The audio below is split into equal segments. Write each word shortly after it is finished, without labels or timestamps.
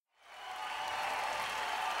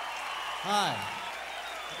Hi.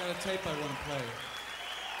 I got a tape I want to play.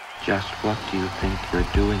 Just what do you think you're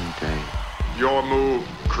doing, Dave? Your move,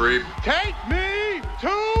 creep. Take me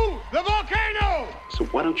to the volcano! So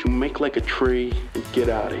why don't you make like a tree and get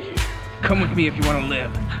out of here? Come with me if you want to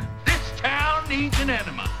live. This town needs an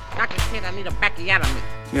enema. Dr. Kid, I need a backiotomy.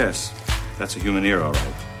 Yes, that's a human ear, all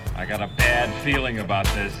right. I got a bad feeling about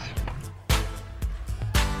this.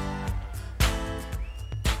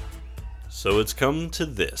 So it's come to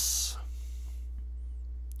this.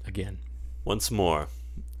 Again. Once more.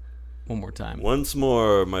 One more time. Once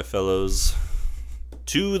more, my fellows.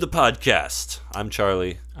 To the podcast. I'm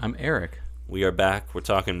Charlie. I'm Eric. We are back. We're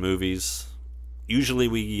talking movies. Usually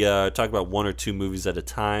we talk about one or two movies at a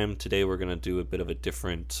time. Today we're going to do a bit of a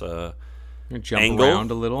different jump angle.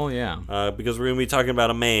 Around a little, yeah. Because we're going to be talking about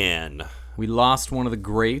a man. We lost one of the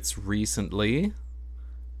greats recently,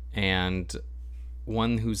 and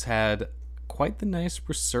one who's had quite the nice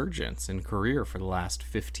resurgence in career for the last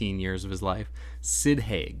 15 years of his life, Sid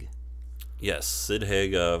Haig. Yes, Sid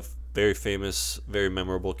Haig, a very famous, very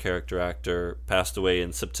memorable character actor, passed away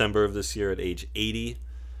in September of this year at age 80.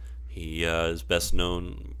 He is best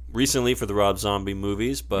known recently for the Rob Zombie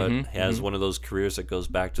movies, but has one of those careers that goes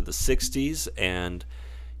back to the 60s, and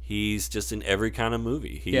he's just in every kind of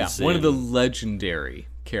movie. He's one of the legendary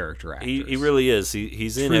character actors. He really is.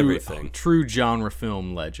 He's in everything. True genre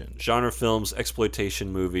film legend. Genre films,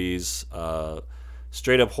 exploitation movies,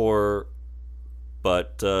 straight up horror,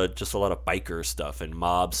 but just a lot of biker stuff and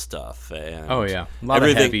mob stuff. And a lot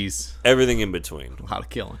of heavies. Everything in between. A lot of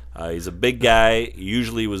killing. He's a big guy.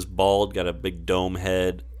 Usually was bald, got a big dome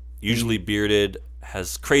head, usually bearded,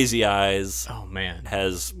 has crazy eyes. Oh, man.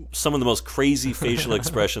 Has some of the most crazy facial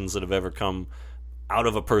expressions that have ever come out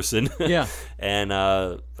of a person. Yeah. And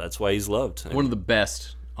that's why he's loved. One of the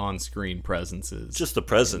best on-screen presences. Just the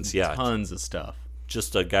presence, yeah. Tons of stuff.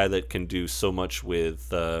 Just a guy that can do so much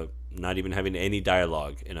with not even having any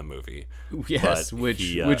dialogue in a movie. Yes,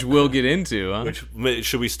 which we'll get into. Huh?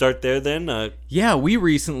 Should we start there then? Yeah, we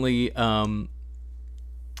recently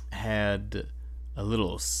had a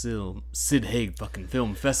little Sid Haig fucking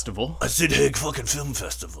film festival. A Sid Haig fucking film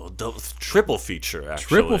festival. Triple feature, actually.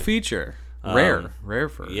 Triple feature. Rare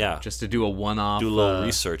for just to do a one-off. Do a little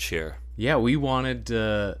research here. Yeah, we wanted...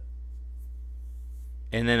 and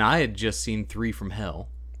then I had just seen 3 from Hell.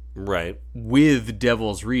 Right. With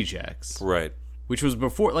Devil's Rejects. Right. Which was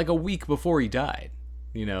before, like a week before he died.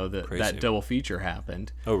 You know, that double feature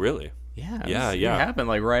happened. Oh, really? Yeah. It happened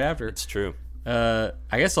like right after. It's true. I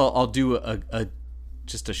guess I'll do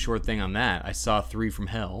just a short thing on that. I saw 3 from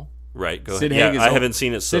Hell. Right, go ahead. I haven't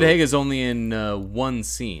seen it. Sid Haig is only in one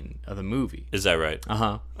scene of the movie. Is that right?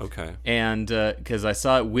 Uh-huh. Okay. And because I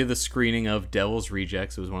saw it with a screening of Devil's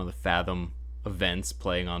Rejects. It was one of the Fathom events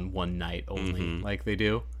playing on one night only, like they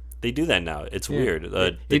do. They do that now. It's weird.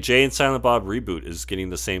 The Jay and Silent Bob reboot is getting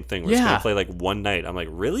the same thing. Where it's going to play like one night. I'm like,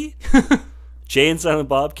 really? Jay and Silent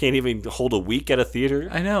Bob can't even hold a week at a theater?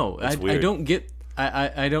 I know. It's I weird. don't get...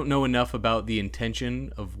 I don't know enough about the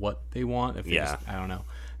intention of what they want. I don't know.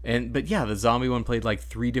 But yeah, the zombie one played like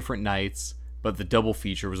 3 different nights, but the double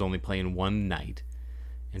feature was only playing one night.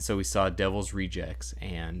 And so we saw Devil's Rejects,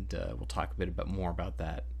 and we'll talk a bit more about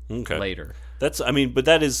that later. But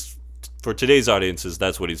that is, for today's audiences,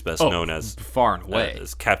 that's what he's best known as. Far and away.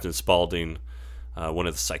 As Captain Spaulding, one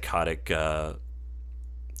of the psychotic...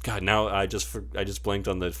 God, now I just blanked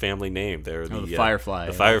on the family name. They're the Firefly.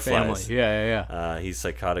 The Fireflies. Family. Yeah. He's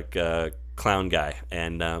psychotic clown guy,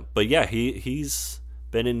 and but yeah, he's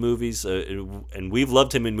been in movies, and we've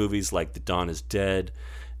loved him in movies like The Dawn is Dead,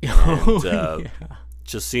 and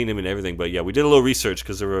just seeing him in everything. But yeah, we did a little research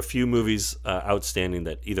because there were a few movies outstanding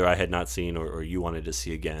that either I had not seen or you wanted to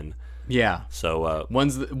see again. Yeah. So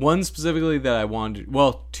one specifically that I wanted,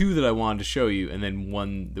 2 that I wanted to show you, and then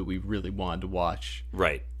one that we really wanted to watch.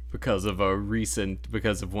 Right. Because of Once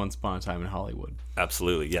Upon a Time in Hollywood.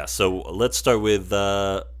 Absolutely, yeah. So let's start with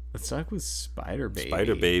Spider Baby.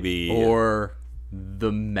 Spider Baby. Or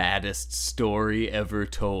The Maddest Story Ever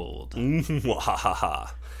Told.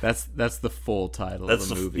 That's the full title of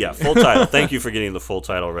the movie. Yeah, full title. Thank you for getting the full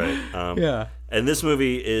title right. Yeah. And this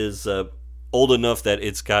movie is old enough that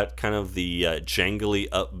it's got kind of the jangly,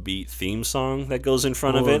 upbeat theme song that goes in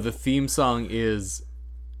front of it. The theme song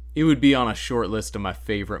it would be on a short list of my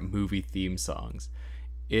favorite movie theme songs.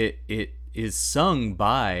 It is sung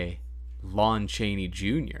by Lon Chaney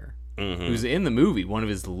Jr., who's in the movie, one of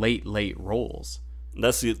his late roles.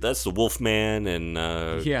 That's the Wolfman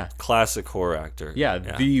and classic horror actor. Yeah,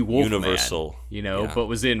 the Wolfman. Universal. But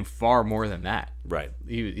was in far more than that. Right.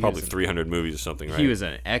 He probably 300 movies or something, right? He was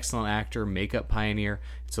an excellent actor, makeup pioneer.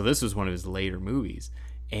 So this was one of his later movies.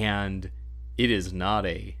 and it is not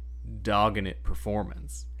a dogging-it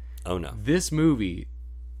performance. Oh, no. This movie,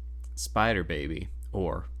 Spider Baby,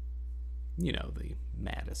 or, the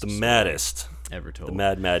maddest. The maddest. Ever told. The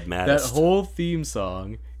maddest. That whole theme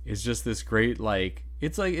song is just this great,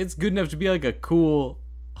 it's good enough to be like a cool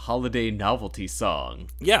holiday novelty song.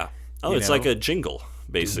 Yeah. Oh, it's like a jingle,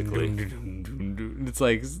 basically. It's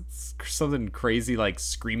like something crazy like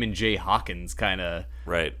Screamin' Jay Hawkins kind of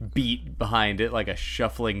beat behind it, like a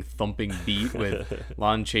shuffling, thumping beat with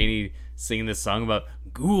Lon Chaney singing this song about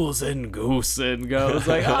ghouls and ghosts and goes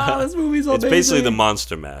like, this movie's amazing. It's basically the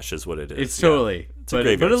Monster Mash is what it is. It's totally. It's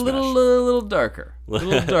but a little darker. A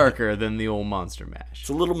little darker than the old Monster Mash. It's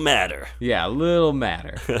a little madder. Yeah, a little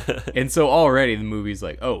madder. And so already the movie's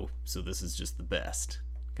like, so this is just the best.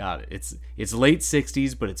 Got it. It's late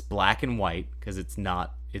 60s, but it's black and white because it's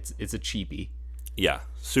a cheapie. Yeah,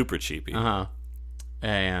 super cheapie. Uh-huh.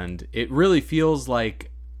 And it really feels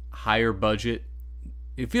like higher budget.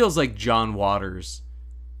 It feels like John Waters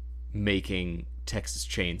making Texas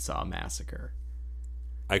Chainsaw Massacre.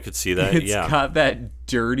 I could see that, It's got that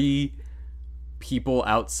dirty people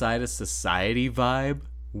outside of society vibe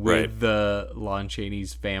with the Lon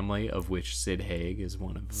Chaney's family, of which Sid Haig is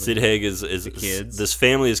one of the Sid Haig is the kids. This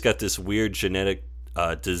family has got this weird genetic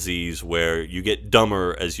disease where you get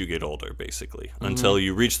dumber as you get older, basically, until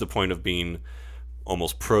you reach the point of being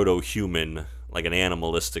almost proto-human, like an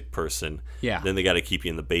animalistic person. Yeah. Then they got to keep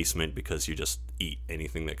you in the basement because you just eat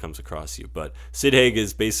anything that comes across you. But Sid Haig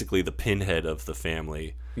is basically the pinhead of the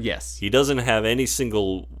family. Yes. He doesn't have any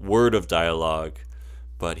single word of dialogue,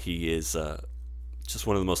 but he is just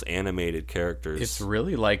one of the most animated characters. It's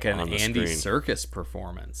really like an Andy screen. Serkis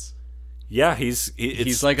performance. Yeah, he's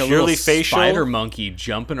like a purely little facial. spider monkey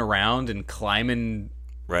jumping around and climbing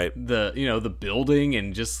the building,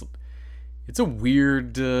 and just it's a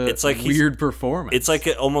weird it's like weird performance. It's like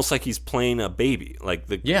almost like he's playing a baby. Like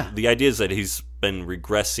the idea is that he's been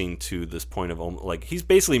regressing to this point of like he's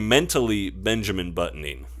basically mentally Benjamin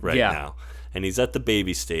Buttoning now, and he's at the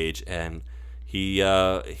baby stage, and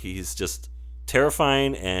he's just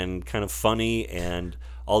terrifying and kind of funny and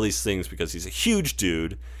all these things because he's a huge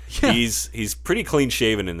dude. Yeah. He's pretty clean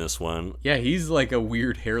shaven in this one. Yeah, he's like a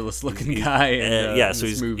weird hairless looking guy. In so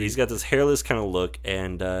he's got this hairless kind of look,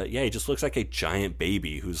 and he just looks like a giant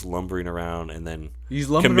baby who's lumbering around and then he's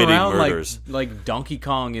lumbering committing around murders. like Donkey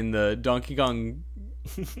Kong in the Donkey Kong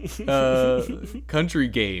country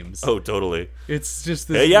games. Oh, totally. It's just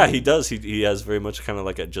this. He does. He has very much kind of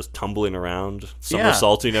like a just tumbling around,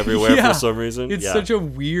 somersaulting everywhere for some reason. It's such a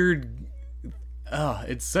weird.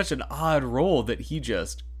 It's such an odd role that he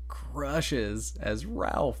just crushes as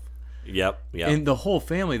Ralph. Yep. And the whole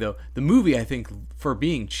family, though, the movie, I think, for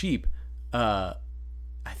being cheap, I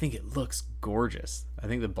think it looks gorgeous. I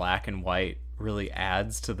think the black and white really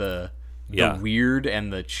adds to the weird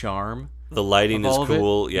and the charm. The lighting is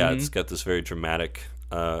cool. Mm-hmm. It's got this very dramatic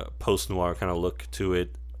post-noir kind of look to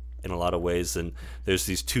it in a lot of ways. And there's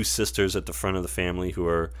these two sisters at the front of the family who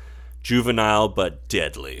are juvenile but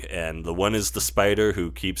deadly, and the one is the spider who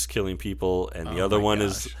keeps killing people, and the other one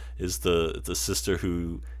is the sister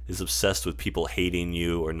who is obsessed with people hating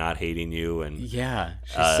you or not hating you, and she's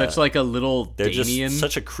such like a little they're Damien. Just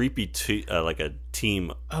such a creepy like a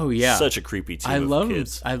team. Such a creepy team of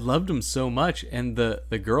kids. I loved them so much, and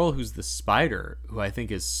the girl who's the spider, who I think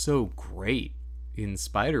is so great in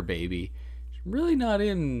Spider Baby, she's really not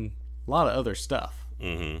in a lot of other stuff.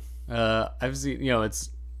 I've seen it's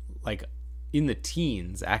like in the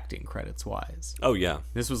teens acting credits wise. Oh yeah.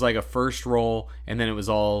 This was like a first role, and then it was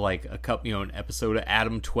all like an episode of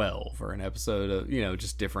Adam 12 or an episode of,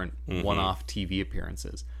 just different one-off TV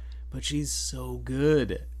appearances. But she's so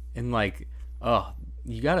good. And like,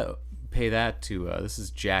 you got to pay that to this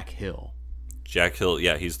is Jack Hill. Jack Hill,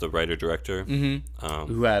 he's the writer director.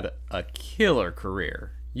 Who had a killer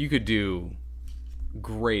career. You could do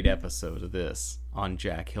great episode of this on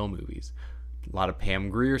Jack Hill movies. A lot of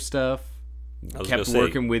Pam Grier stuff. Kept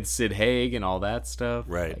working with Sid Haig and all that stuff.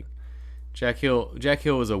 Right. Like, Jack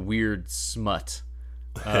Hill was a weird smut,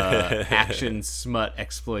 action smut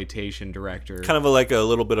exploitation director. Kind of like a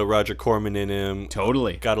little bit of Roger Corman in him.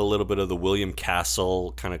 Totally. Got a little bit of the William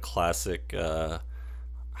Castle kind of classic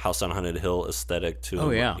House on Haunted Hill aesthetic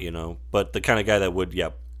to him. But the kind of guy that would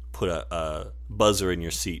put a buzzer in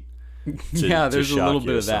your seat. There's a little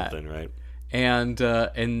bit of that. Right.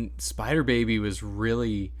 And Spider Baby was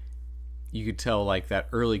really, you could tell like that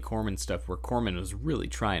early Corman stuff where Corman was really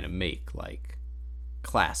trying to make like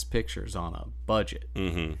class pictures on a budget.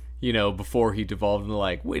 Before he devolved into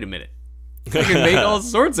like, wait a minute, I can make all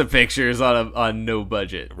sorts of pictures on no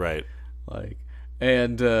budget. Right. Like,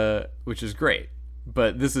 and which is great.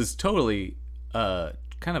 But this is totally kind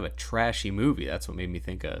of a trashy movie. That's what made me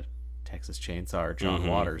think of Texas Chainsaw or John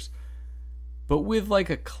Waters. But with like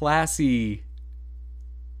a classy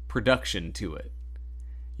production to it.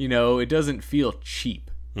 You know, it doesn't feel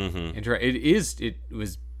cheap. It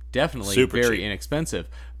was definitely Super very cheap. inexpensive,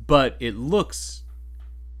 but it looks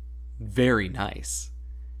very nice.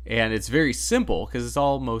 And it's very simple because it's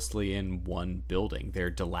all mostly in one building. They're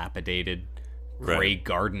dilapidated, Grey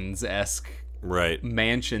Gardens-esque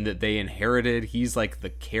mansion that they inherited. He's like the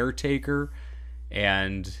caretaker,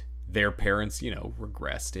 and their parents, you know,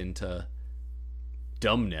 regressed into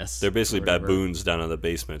dumbness. They're basically baboons down in the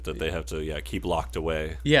basement that they have to keep locked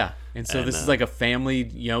away. Yeah, and so this is like a family,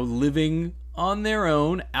 you know, living on their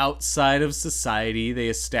own outside of society. They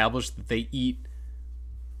establish that they eat,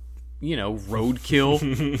 you know, roadkill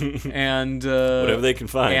and whatever they can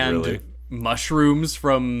find, and really. Mushrooms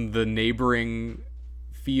from the neighboring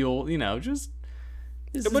field. You know, just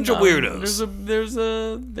a bunch of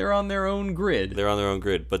weirdos. They're on their own grid. They're on their own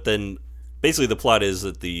grid, but then basically the plot is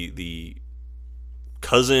that the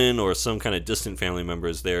cousin or some kind of distant family member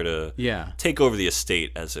is there to take over the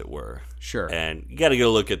estate, as it were. Sure. And you got to get a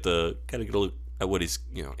look at what he's,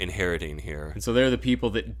 you know, inheriting here. And so they're the people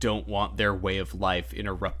that don't want their way of life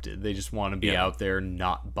interrupted. They just want to be out there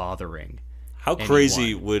not bothering. How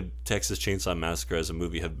crazy would Texas Chainsaw Massacre as a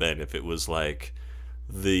movie have been if it was like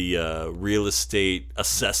the real estate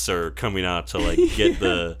assessor coming out to like get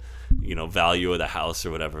the you know, value of the house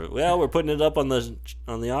or whatever. Well, we're putting it up on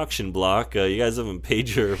the auction block. You guys haven't paid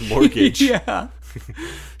your mortgage. Yeah.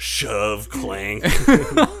 Shove, clank,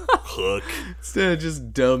 hook. Instead of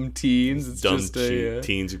just dumb teens, it's dumb just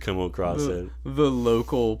teens who come across it. The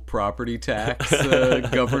local property tax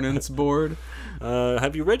governance board.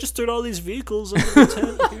 Have you registered all these vehicles under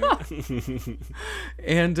the tent here?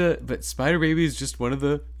 And but Spider Baby is just one of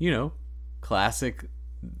the, you know, classic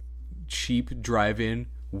cheap drive-in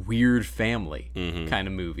weird family kind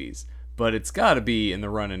of movies, but it's got to be in the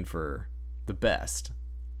running for the best.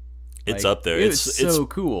 It's like, up there. It's so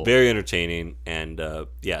cool, very entertaining, and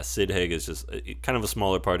Sid Haig is just kind of a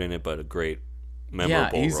smaller part in it, but a great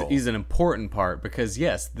memorable role. He's an important part because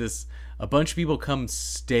a bunch of people come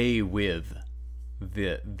stay with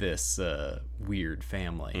this weird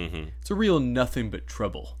family. It's a real nothing but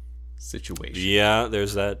trouble situation. Yeah,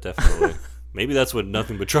 there's that definitely. Maybe that's what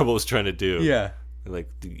Nothing But Trouble was trying to do. Yeah. Like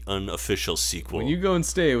the unofficial sequel. When you go and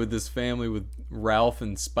stay with this family with Ralph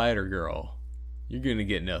and Spider-Girl, you're going to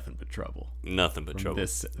get nothing but trouble. Nothing but trouble.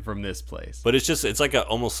 From this place. But it's like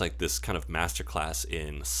almost like this kind of masterclass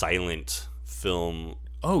in silent film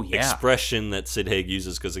expression that Sid Haig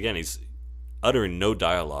uses, because again, he's uttering no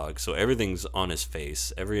dialogue, so everything's on his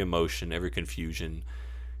face, every emotion, every confusion.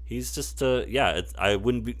 He's just, I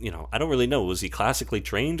wouldn't be, you know, I don't really know. Was he classically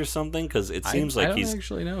trained or something? Because it seems like I don't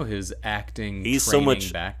actually know his acting training so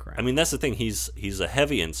much background. I mean, that's the thing. He's a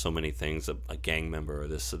heavy in so many things, a gang member or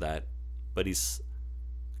this or that, but he's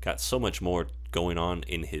got so much more going on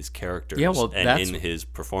in his characters and in his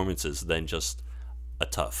performances than just a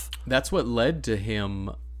tough. That's what led to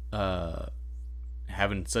him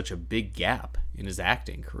having such a big gap in his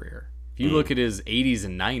acting career. If you look at his 80s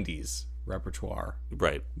and 90s repertoire,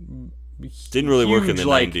 right, didn't really work in the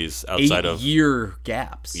 90s outside of 8-year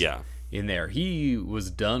gaps. In there, he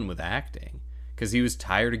was done with acting because he was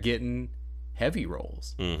tired of getting heavy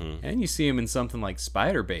roles. And you see him in something like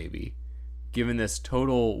Spider Baby, given this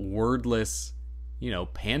total wordless, you know,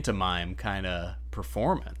 pantomime kind of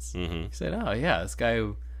performance. He said, "Oh yeah, this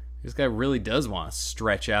guy really does want to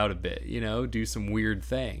stretch out a bit, you know, do some weird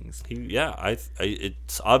things."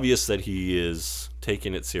 It's obvious that he is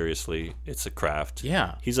taking it seriously. It's a craft.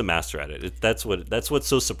 Yeah, he's a master at it. That's what's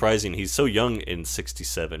so surprising. He's so young in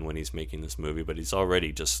 '67 when he's making this movie, but he's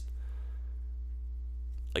already just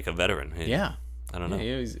like a veteran. I don't know.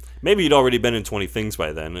 Yeah, maybe he'd already been in 20 Things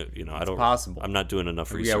by then. You know, I don't. Possible. I'm not doing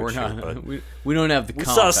enough research. We're not. Here, but we don't have the. We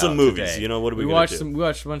saw some movies. Today. You know, what are we gonna watched do? We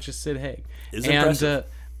watched a bunch of Sid Haig. It's impressive.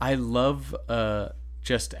 I love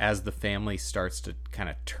just as the family starts to kind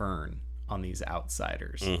of turn on these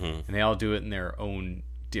outsiders, and they all do it in their own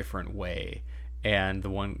different way. And the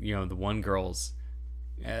one girl's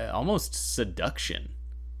almost seduction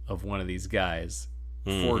of one of these guys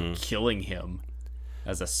for killing him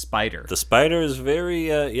as a spider. The spider is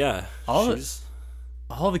very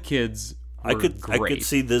all the kids. I could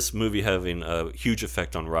see this movie having a huge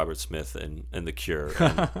effect on Robert Smith and The Cure,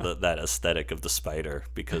 and that aesthetic of the spider,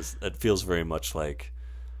 because it feels very much like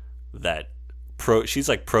that. She's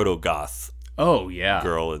like proto-goth. Oh yeah,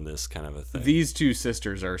 girl in this kind of a thing. These two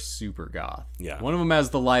sisters are super goth. Yeah, one of them has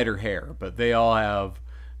the lighter hair, but they all have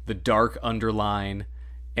the dark underline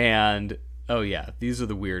and oh yeah, these are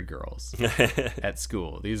the weird girls at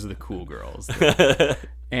school. These are the cool girls.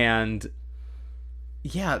 And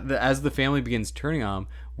yeah, as the family begins turning on him,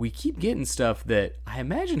 we keep getting stuff that I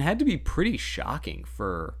imagine had to be pretty shocking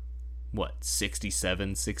for,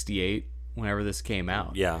 67, 68, whenever this came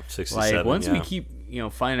out. Yeah, 67, Like, once we keep,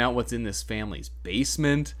 finding out what's in this family's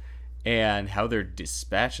basement and how they're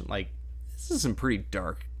dispatching, like, this is some pretty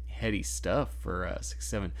dark, heady stuff for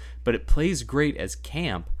 67. But it plays great as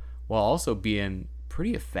camp while also being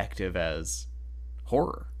pretty effective as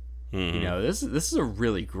horror. Mm-hmm. This is a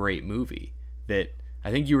really great movie that I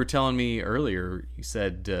think you were telling me earlier. You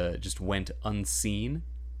said just went unseen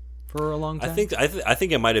for a long time. I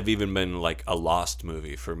think it might have even been like a lost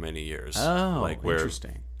movie for many years. Oh, like where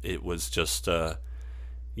interesting. It was just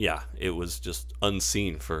it was just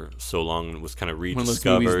unseen for so long and was kind of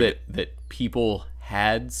rediscovered. One of those movies that people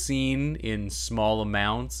had seen in small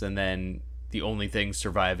amounts, and then the only thing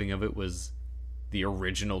surviving of it was the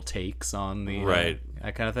original takes on the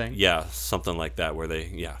that kind of thing. Yeah, something like that, where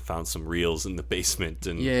they found some reels in the basement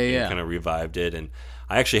and kind of revived it. And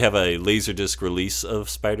I actually have a Laserdisc release of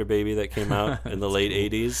Spider Baby that came out in the late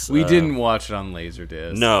 80s. We didn't watch it on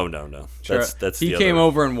Laserdisc. No. That's he came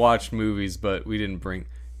over and watched movies, but we didn't bring.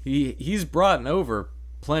 He's brought over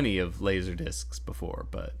plenty of Laserdiscs before,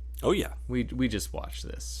 but oh yeah, we just watched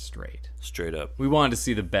this straight up. We wanted to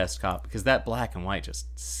see the best copy because that black and white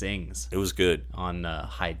just sings. It was good on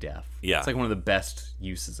high def. Yeah, it's like one of the best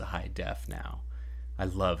uses of high def now. I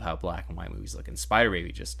love how black and white movies look, and Spider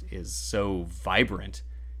Baby just is so vibrant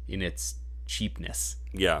in its cheapness.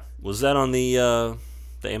 Yeah, was that on the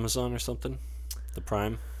Amazon or something? The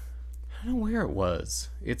Prime? I don't know where it was.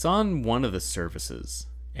 It's on one of the services,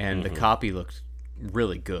 and the copy looked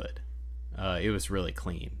really good. It was really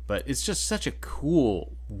clean, but it's just such a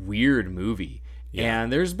cool, weird movie. Yeah.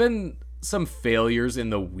 And there's been some failures in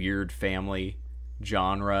the weird family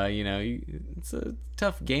genre. It's a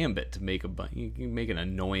tough gambit to make you can make an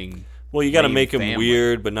annoying. Well, you got to make them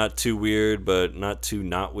weird, but not too weird, but not too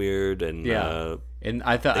not weird. And and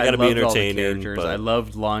I thought I loved all the characters. I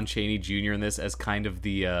loved Lon Chaney Jr. in this as kind of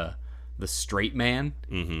the straight man.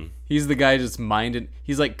 Mm-hmm. He's the guy just minding.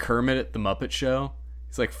 He's like Kermit at the Muppet Show.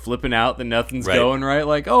 He's like flipping out that nothing's going right.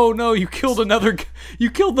 Like, oh no, you killed the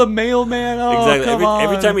mailman. Oh, exactly. Come on.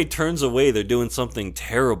 Every time he turns away, they're doing something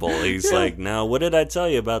terrible. He's like, now, what did I tell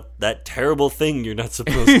you about that terrible thing you're not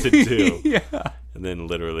supposed to do? Yeah. And then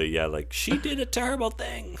literally, like, she did a terrible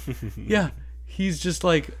thing. Yeah. He's just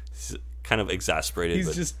like... He's kind of exasperated.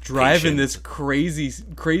 He's just driving this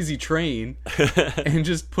crazy train and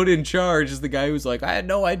just put in charge as the guy who's like, I had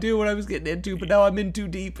no idea what I was getting into, but now I'm in too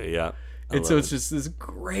deep. Yeah. And so it's just this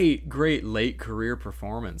great late career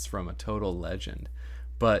performance from a total legend.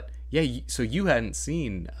 But yeah, so you had not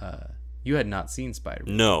seen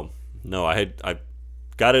Spider-Man. No, I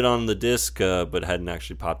got it on the disc, but hadn't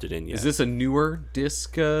actually popped it in yet. Is this a newer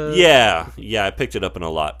disc? Yeah, I picked it up in a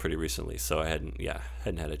lot pretty recently, so I hadn't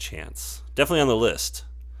had a chance. Definitely on the list.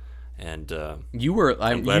 And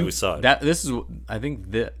I'm glad we saw it. I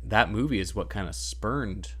think that movie is what kind of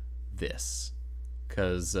spurned this.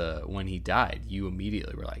 Because when he died, you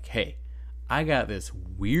immediately were like, hey, I got this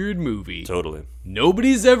weird movie. Totally.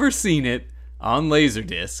 Nobody's ever seen it on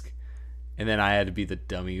Laserdisc. And then I had to be the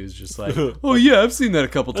dummy who's just like, oh, yeah, I've seen that a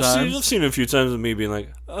couple times. I've seen it a few times with me being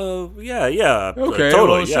like, oh, yeah. Okay,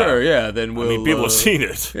 totally, sure, yeah. Then people have seen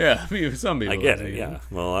it. Yeah, some people I get it, yeah.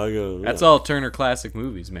 Well, I'll go. That's all Turner Classic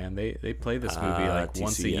Movies, man. They play this movie like TCM.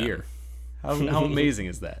 once a year. How amazing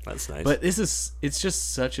is that? That's nice. But it's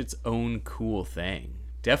just such its own cool thing.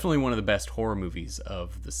 Definitely one of the best horror movies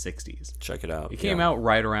of the 60s. Check it out. It came out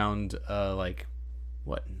right around, I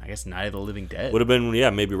guess Night of the Living Dead. Would have been,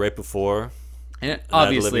 maybe right before. And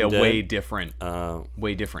obviously a way different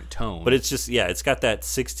tone. But it's just, it's got that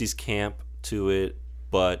 60s camp to it,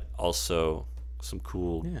 but also some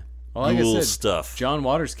cool, cool stuff. John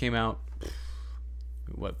Waters came out,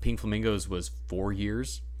 Pink Flamingos was 4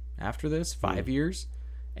 years after this, 5 years,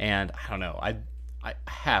 and I don't know. I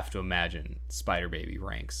have to imagine Spider Baby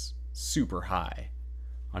ranks super high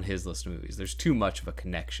on his list of movies. There's too much of a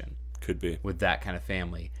connection. Could be with that kind of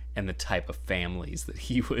family and the type of families that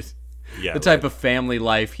he would, type of family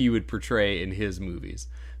life he would portray in his movies.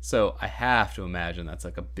 So I have to imagine that's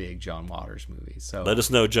like a big John Waters movie. So let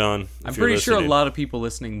us know, John. I'm pretty sure a lot of people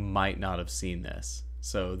listening might not have seen this.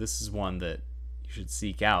 So this is one that you should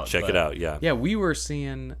seek out. Check it out, yeah. Yeah, we were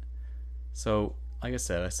seeing... So, like I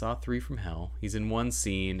said, I saw 3 from Hell. He's in one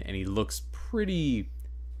scene, and he looks pretty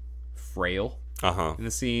frail in the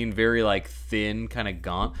scene. Very, thin, kind of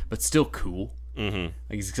gaunt, but still cool. Like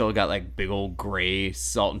he's still got like big old gray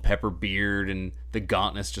salt and pepper beard, and the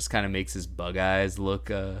gauntness just kind of makes his bug eyes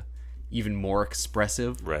look even more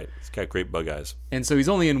expressive. Right. He's got great bug eyes. And so he's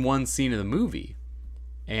only in one scene of the movie,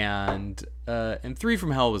 and 3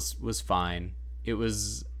 from Hell was fine.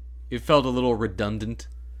 It felt a little redundant.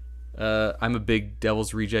 I'm a big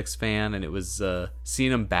Devil's Rejects fan, and it was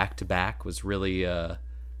seeing them back to back was really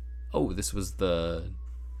this was the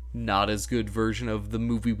not as good version of the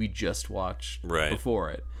movie we just watched before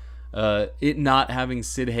it. It not having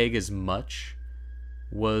Sid Haig as much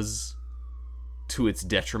was to its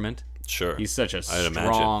detriment. Sure. He's such a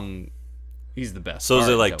strong... He's the best. So is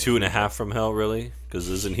it like 2.5 from Hell, really? Because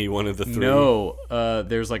isn't he one of the 3? No,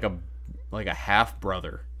 there's like a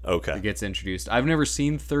half-brother that gets introduced. I've never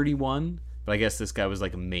seen 31, but I guess this guy was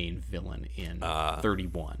like a main villain in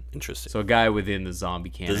 31. Interesting. So a guy within the zombie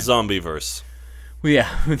canon. The zombie-verse. Well,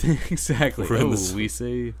 yeah, exactly. We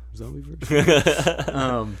say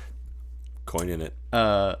zombie-verse? Coining it.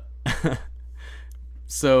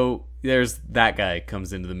 So there's that guy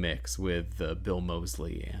comes into the mix with Bill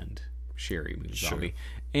Moseley and Sherry Moon Zombie.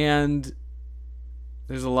 And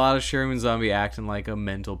there's a lot of Sherry Moon Zombie acting like a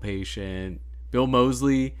mental patient. Bill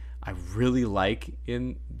Moseley, I really like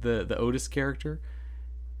in the Otis character,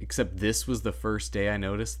 except this was the first day I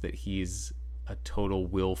noticed that he's a total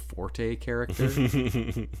Will Forte character.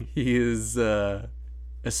 He is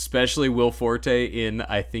especially Will Forte in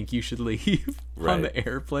I Think You Should Leave on the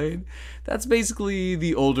airplane. That's basically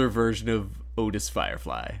the older version of Otis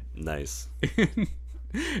Firefly. Nice.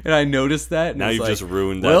 And I noticed that. And now you've just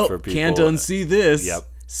ruined that for people. Can't unsee this. Yep.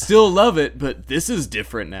 Still love it, but this is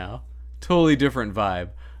different now. Totally different vibe.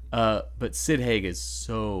 But Sid Haig is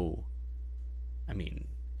so,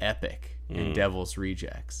 epic in Devil's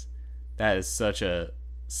Rejects. That is such a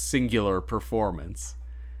singular performance.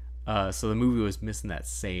 So the movie was missing that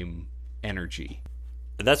same energy.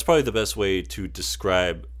 And that's probably the best way to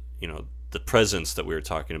describe, the presence that we were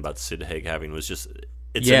talking about Sid Haig having was just,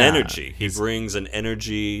 it's an energy. He brings an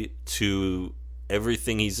energy to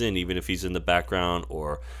everything he's in, even if he's in the background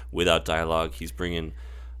or without dialogue. He's bringing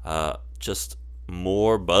just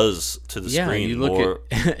more buzz to the screen. You look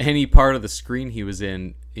at any part of the screen he was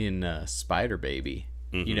in Spider Baby,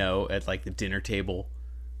 at like the dinner table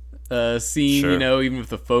scene, even if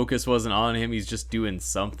the focus wasn't on him, he's just doing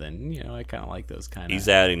something. I kind of like those He's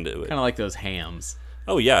adding to it. Kind of like those hams.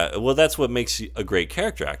 Oh, yeah. Well, that's what makes a great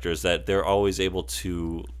character actor, is that they're always able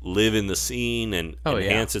to live in the scene and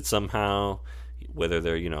enhance it somehow, whether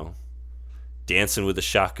they're, dancing with a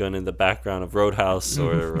shotgun in the background of Roadhouse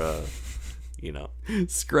or,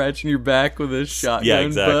 scratching your back with a shotgun, yeah,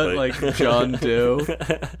 exactly. But like John Doe,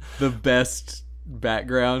 the best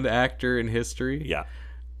background actor in history. Yeah.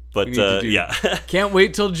 But, can't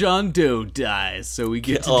wait till John Doe dies so we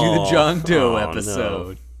get to do the John Doe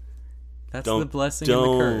episode. No. That's the blessing and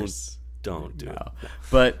the curse. Don't do it. No.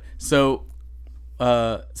 But, so,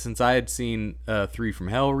 since I had seen 3 from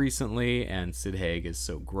Hell recently, and Sid Haig is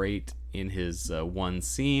so great in his one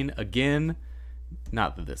scene, again,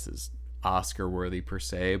 not that this is Oscar-worthy per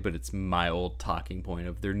se, but it's my old talking point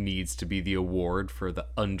of there needs to be the award for the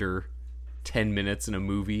under 10 minutes in a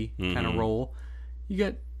movie kind of role. You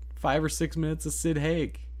got 5 or 6 minutes of Sid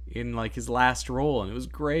Haig in like his last role, and it was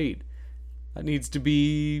great. That needs to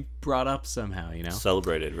be brought up somehow,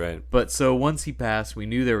 Celebrated, right. But so once he passed, we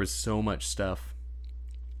knew there was so much stuff.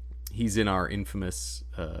 He's in our infamous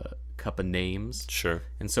Cup of Names. Sure.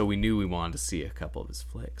 And so we knew we wanted to see a couple of his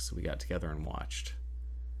flicks. So we got together and watched.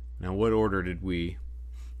 Now, what order did we...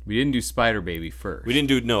 We didn't do Spider Baby first.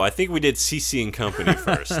 I think we did CC and Company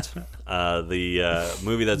first. The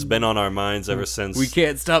movie that's been on our minds ever since. We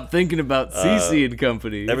can't stop thinking about CC and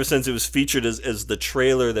Company. Ever since it was featured as the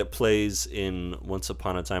trailer that plays in Once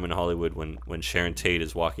Upon a Time in Hollywood when Sharon Tate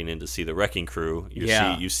is walking in to see the Wrecking Crew.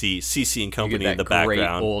 You see CC and Company in the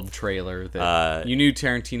background. Great old trailer that you knew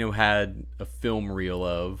Tarantino had a film reel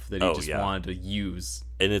of that he just wanted to use.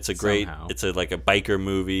 And it's a great, it's like a biker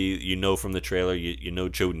movie. From the trailer, you know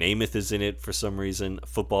Joe Namath is in it for some reason, a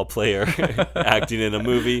football player acting in a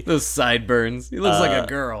movie. Those sideburns. He looks like a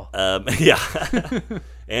girl. Yeah.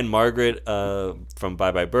 And Margaret from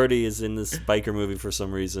Bye Bye Birdie is in this biker movie for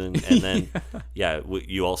some reason. And then,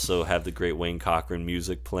 you also have the great Wayne Cochran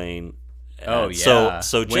music playing. Oh, yeah.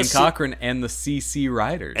 So Wayne Cochran and the CC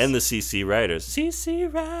Riders. CC Riders.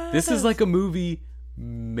 This is like a movie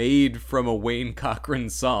made from a Wayne Cochran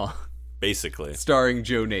song. Basically. Starring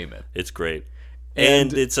Joe Namath. It's great.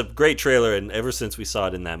 And it's a great trailer, and ever since we saw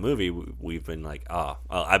it in that movie, we've been like,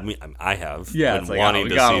 I mean, I have been wanting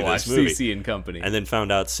to see this movie. CC and Company. And then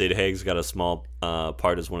found out Sid Haig's got a small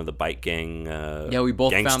part as one of the bike gang. We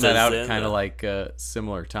both found that out at kind of like a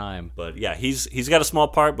similar time. But yeah, he's got a small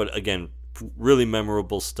part, but again, really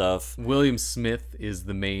memorable stuff. William Smith is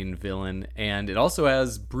the main villain, and it also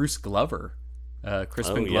has Bruce Glover.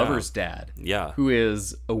 Crispin Glover's dad, who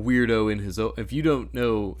is a weirdo in his own. If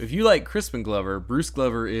you like Crispin Glover, Bruce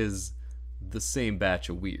Glover is the same batch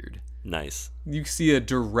of weird. Nice. You see a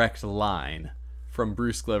direct line from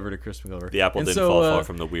Bruce Glover to Crispin Glover. The apple didn't fall far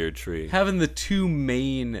from the weird tree. Having the two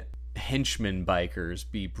main henchmen bikers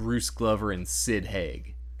be Bruce Glover and Sid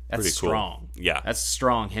Haig. That's pretty strong. Cool. Yeah. That's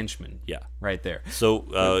strong henchman. Yeah. Right there. So,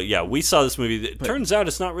 we saw this movie. It turns out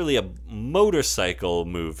it's not really a motorcycle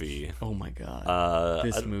movie. Oh, my God.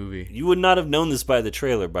 This movie. You would not have known this by the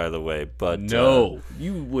trailer, by the way. But no,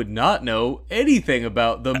 you would not know anything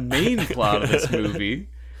about the main plot of this movie.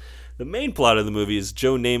 The main plot of the movie is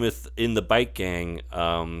Joe Namath in the bike gang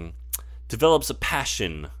develops a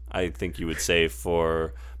passion, I think you would say,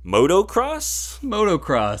 for motocross?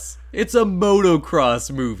 Motocross. It's a motocross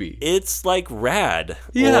movie. It's like Rad.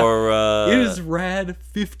 Yeah. Or, it is Rad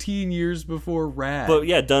 15 years before Rad. But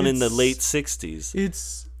yeah, done in the late 60s.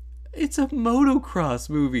 It's a motocross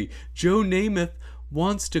movie. Joe Namath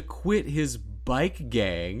wants to quit his bike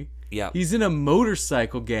gang. Yeah. He's in a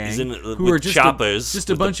motorcycle gang who are just choppers. Just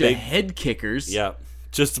a bunch of head kickers. Yeah.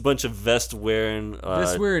 Just a bunch of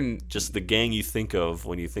vest-wearing, just the gang you think of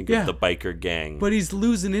when you think of the biker gang. But he's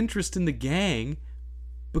losing interest in the gang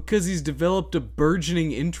because he's developed a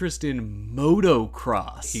burgeoning interest in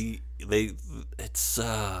motocross. It's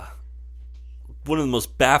one of the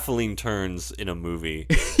most baffling turns in a movie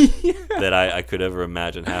that I could ever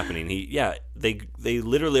imagine happening. They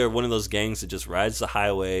literally are one of those gangs that just rides the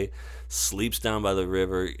highway, sleeps down by the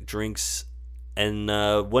river, drinks. And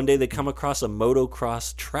one day they come across a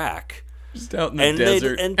motocross track, just out in the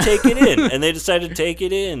desert, and take it in. And they decide to take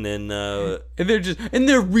it in, and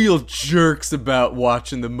they're real jerks about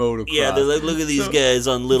watching the motocross. Yeah, they're like, look at these guys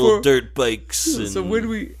on little dirt bikes. So when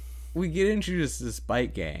we get introduced to this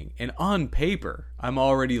bike gang, and on paper, I'm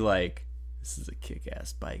already like, this is a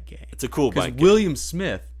kick-ass bike gang. It's a cool bike gang. William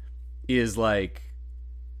Smith is like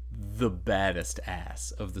the baddest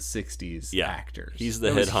ass of the 60s actors. He's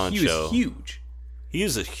the head honcho. He was huge. He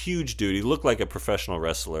was a huge dude. He looked like a professional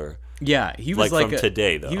wrestler. Yeah, he was like from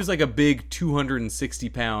today, though. He was like a big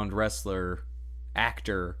 260-pound wrestler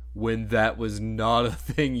actor when that was not a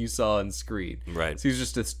thing you saw on screen. Right. So he was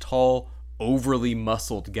just this tall, overly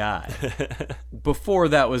muscled guy. Before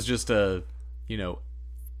that was just The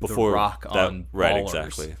Rock on Ballers. Right,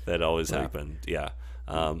 exactly. That always happened. Yeah.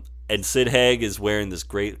 And Sid Haig is wearing this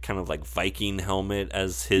great kind of like Viking helmet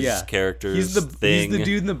as his character's thing. He's the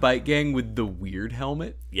dude in the bike gang with the weird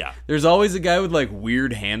helmet. Yeah. There's always a guy with like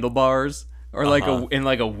weird handlebars or like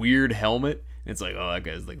a weird helmet. And it's like, oh, that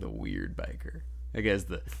guy's like the weird biker. That guy's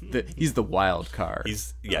he's the wild card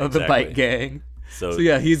of the bike gang. So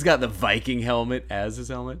yeah, he's got the Viking helmet as his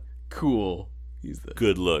helmet. Cool. He's the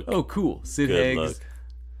good look. Oh, cool. Sid Haig's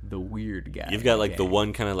the weird guy. You've got like the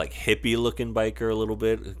one kind of like hippie looking biker a little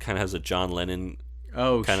bit. It kind of has a John Lennon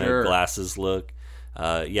kind of glasses look.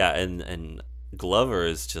 And Glover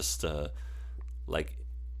is just like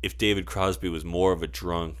if David Crosby was more of a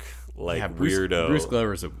drunk weirdo. Bruce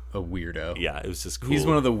Glover's a weirdo. Yeah, it was just cool. He's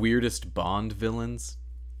one of the weirdest Bond villains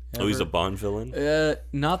ever. Oh, he's a Bond villain?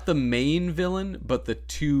 Not the main villain, but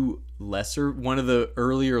one of the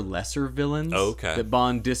earlier lesser villains that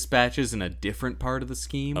Bond dispatches in a different part of the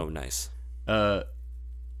scheme. Oh, nice. I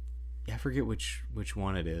forget which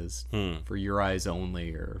one it is. For Your Eyes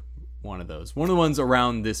Only or one of those. One of the ones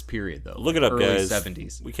around this period, though. Look it up, early guys.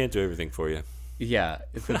 70s. We can't do everything for you. Yeah.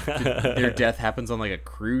 Their death happens on like a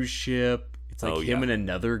cruise ship. It's like him and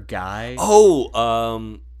another guy.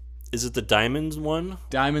 Oh, is it the Diamonds one?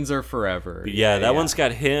 Diamonds Are Forever. Yeah, that one's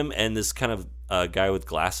got him and this kind of guy with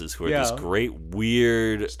glasses who are this great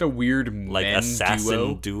weird, just a weird like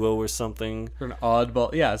assassin duo or something. For an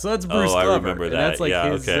oddball, yeah. So that's Bruce Glover. I remember that. That's like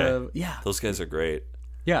his, those guys are great.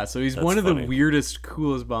 Yeah, so he's one of the weirdest,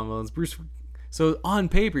 coolest Bond villains. Bruce. So on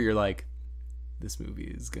paper, you're like, this movie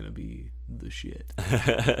is gonna be the shit.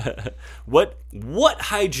 What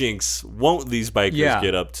hijinks won't these bikers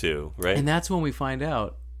get up to, right? And that's when we find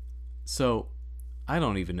out. So, I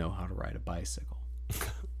don't even know how to ride a bicycle.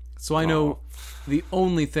 So I know the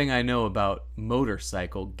only thing I know about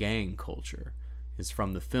motorcycle gang culture is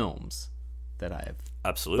from the films that I've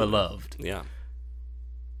beloved. Yeah.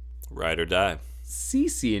 Ride or Die.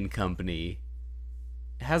 CC and Company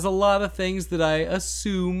has a lot of things that I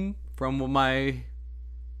assume from my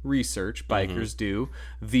research, bikers do.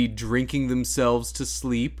 The drinking themselves to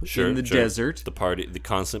sleep in the desert. The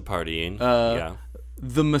constant partying.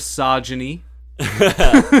 The misogyny.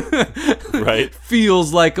 Right.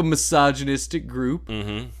 Feels like a misogynistic group.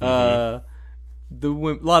 A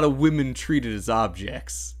lot of women treated as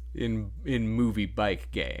objects in movie bike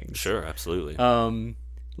gangs. Sure, absolutely. A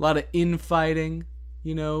lot of infighting, a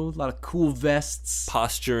lot of cool vests,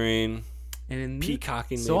 posturing, and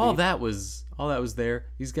peacocking. So all that was there.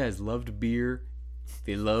 These guys loved beer.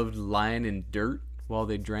 They loved lying in dirt while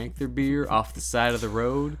they drank their beer off the side of the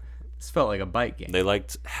road. This felt like a bike gang. They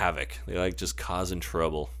liked havoc. They liked just causing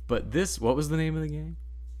trouble. But what was the name of the gang?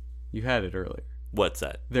 You had it earlier. What's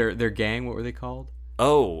that? Their gang, what were they called?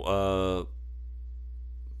 Oh,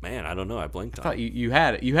 man, I don't know. I blanked on it. You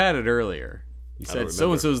had it. You had it earlier. You said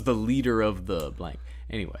so-and-so's the leader of the blank.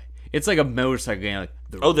 Anyway, it's like a motorcycle gang.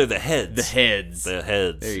 They're the heads. The heads. The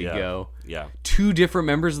heads. There you go. Yeah. 2 different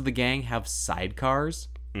members of the gang have sidecars.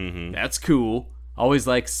 Mm-hmm. That's cool. Always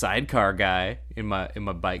like sidecar guy in my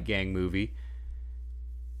bike gang movie.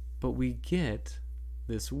 But we get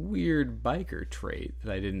this weird biker trait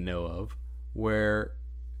that I didn't know of, where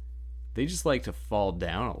they just like to fall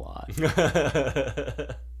down a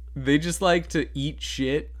lot. They just like to eat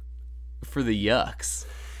shit for the yucks.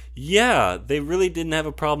 Yeah, they really didn't have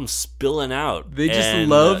a problem spilling out. They just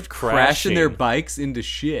loved crashing their bikes into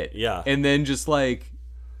shit. Yeah. And then just like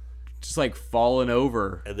falling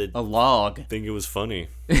over a log. I think it was funny.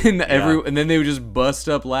 And then they would just bust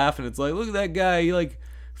up laughing. It's like, look at that guy, he like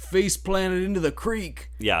face planted into the creek.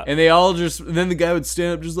 Yeah. And then the guy would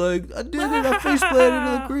stand up just like, I did it, I face planted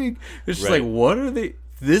into the creek. It's just like, what are they?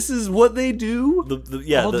 This is what they do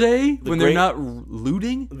all day when they're not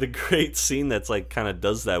looting? The great scene that's like kind of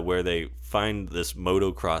does that, where they find this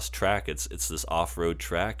motocross track. It's this off-road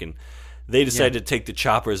track, and they decide to take the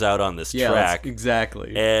choppers out on this track.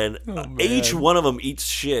 Exactly. And each one of them eats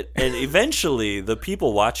shit. And eventually, the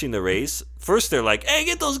people watching the race, first they're like, hey,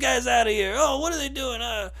 get those guys out of here. Oh, what are they doing?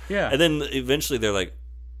 Yeah. And then eventually they're like,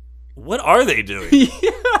 what are they doing?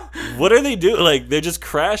 What are they doing? Like, they're just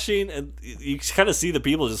crashing, and you kind of see the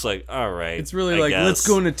people just like, all right. It's really let's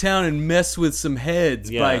go into town and mess with some heads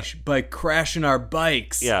by crashing our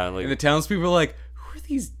bikes. Yeah. And the townspeople are like, who are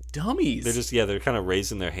these dummies? They're just, they're kind of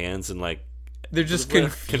raising their hands and like, they're just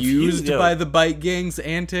confused by the bike gang's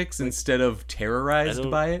antics instead of terrorized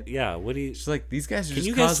by it. Yeah, what do you... It's like, these guys are Can just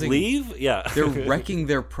you guys leave? Yeah. They're wrecking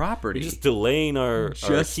their property. We're just delaying our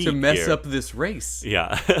heat to mess here. up this race.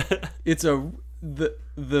 Yeah. It's the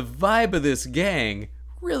vibe of this gang,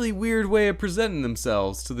 really weird way of presenting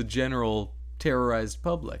themselves to the general terrorized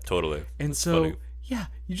public. Totally. And so... funny. Yeah,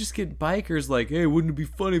 you just get bikers like, hey, wouldn't it be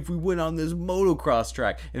funny if we went on this motocross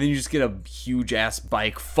track? And then you just get a huge-ass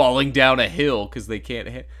bike falling down a hill because they can't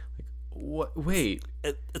hit. Like, what? Wait.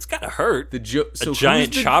 It's gotta hurt. A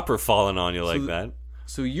giant chopper falling on you like that.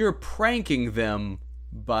 So you're pranking them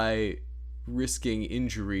by risking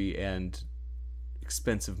injury and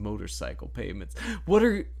expensive motorcycle payments. What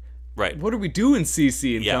are we doing,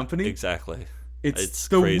 CC and Company? Exactly. It's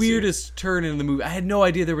the crazy. Weirdest turn in the movie. I had no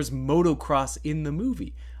idea there was motocross in the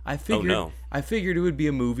movie. I figured it would be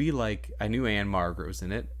a movie like, I knew Anne Margaret was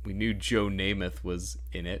in it. We knew Joe Namath was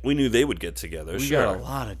in it. We knew they would get together. We got a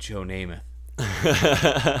lot of Joe Namath.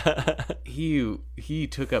 He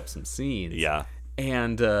took up some scenes. Yeah.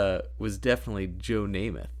 And was definitely Joe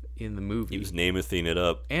Namath in the movie. He was Namathing it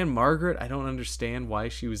up. Anne Margaret, I don't understand why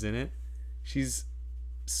she was in it. She's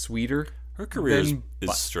sweeter. Her career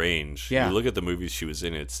is strange. Yeah. You look at the movies she was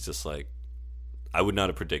in, it's just like, I would not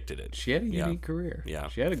have predicted it. She had a unique career. Yeah.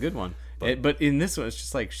 She had a good one. But in this one, it's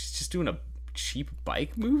just like, she's just doing a cheap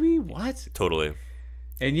bike movie? What? Totally.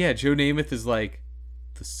 And yeah, Joe Namath is like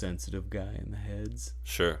the sensitive guy in the heads.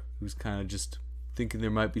 Sure. Who's kind of just thinking there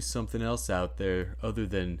might be something else out there other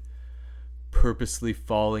than purposely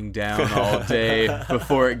falling down all day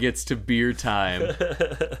before it gets to beer time.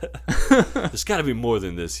 There's got to be more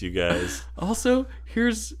than this, you guys. Also,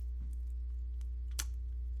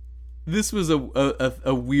 this was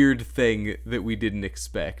a weird thing that we didn't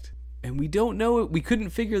expect, and we don't know. We couldn't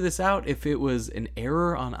figure this out if it was an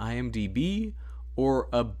error on IMDb or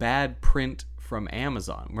a bad print from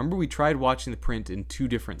Amazon. Remember, we tried watching the print in 2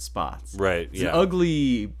 different spots. Right. It's an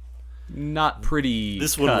ugly, not pretty.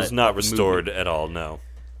 This one was not restored at all. No.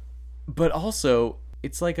 But also,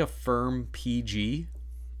 it's like a firm PG.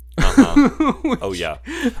 Oh yeah.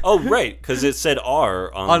 Oh right, because it said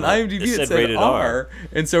R on IMDb. It said rated R,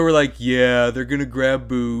 and so we're like, yeah, they're gonna grab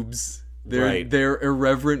boobs. They're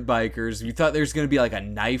irreverent bikers. We thought there's gonna be like a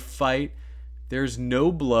knife fight. There's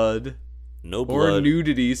no blood. no blood. Or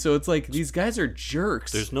nudity, so it's like, these guys are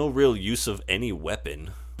jerks. There's no real use of any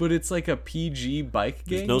weapon. But it's like a PG bike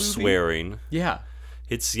gang There's no movie? swearing. Yeah.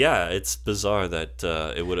 It's bizarre that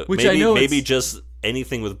it would have... Which I know maybe just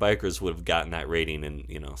anything with bikers would have gotten that rating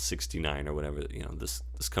in, 69 or whatever, this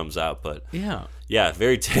comes out. But yeah,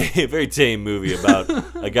 very tame movie about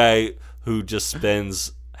a guy who just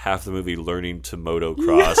spends half the movie learning to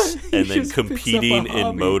motocross and then competing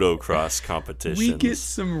in motocross competitions. We get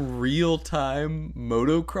some real-time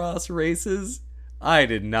motocross races. I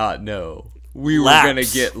did not know. We were going to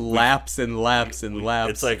get laps and laps and laps.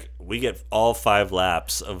 It's like we get all 5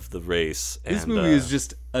 laps of the race. This movie is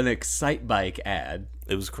just an Excite Bike ad.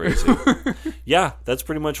 It was crazy. Yeah, that's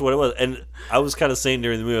pretty much what it was. And I was kind of saying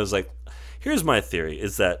during the movie, I was like, here's my theory,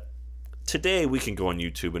 is that today we can go on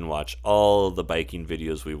YouTube and watch all the biking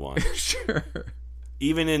videos we want. Sure.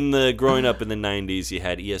 Even growing up in the 90s, you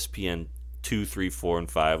had ESPN 2, 3, 4,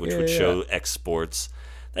 and 5, which would show X Sports.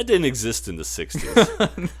 That didn't exist in the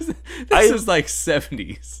 60s. This is like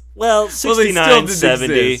 70s. Well, 69,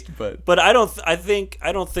 70. Exist, but I don't think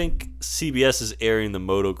CBS is airing the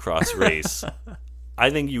motocross race.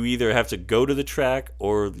 I think you either have to go to the track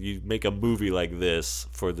or you make a movie like this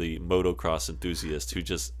for the motocross enthusiast who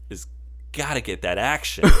just is got to get that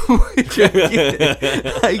action. Which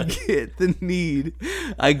I get the need.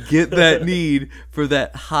 I get that need for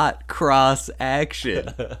that hot cross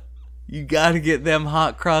action. You got to get them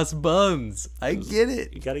hot cross buns. I get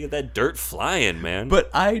it. You got to get that dirt flying, man. But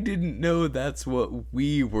I didn't know that's what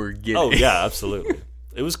we were getting. Oh, yeah, absolutely.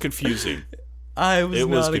 It was confusing. I was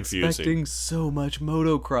not expecting so much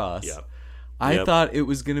motocross. Yep. I thought it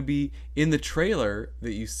was going to be in the trailer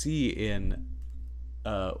that you see in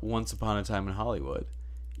Once Upon a Time in Hollywood.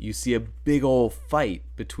 You see a big old fight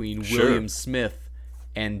between William Smith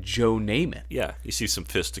and Joe Namath. Yeah, you see some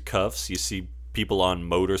fisticuffs. You see people on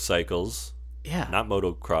motorcycles. Yeah. Not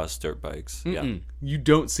motocross dirt bikes. Yeah. You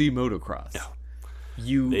don't see motocross. No.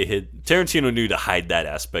 Tarantino knew to hide that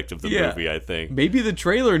aspect of the movie, I think. Maybe the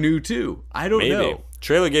trailer knew too. I don't know.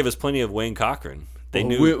 Trailer gave us plenty of Wayne Cochran. They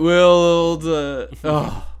knew.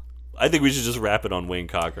 I think we should just wrap it on Wayne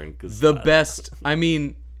Cochran because the best. I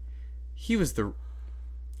mean, he was the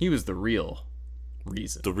real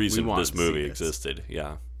reason. The reason this movie existed.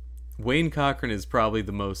 Yeah. Wayne Cochran is probably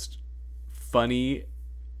the most funny,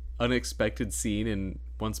 unexpected scene in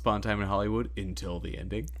Once Upon a Time in Hollywood until the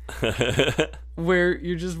ending, where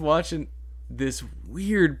you're just watching this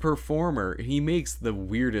weird performer and he makes the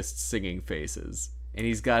weirdest singing faces, and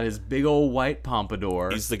he's got his big old white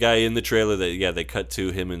pompadour. He's the guy in the trailer that they cut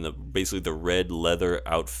to him in basically the red leather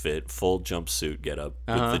outfit, full jumpsuit getup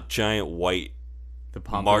with the giant white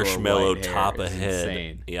marshmallow white top hair. of head.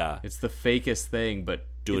 Insane. Yeah, it's the fakest thing, but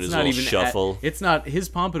doing his little shuffle. It's not, his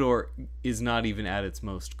pompadour is not even at its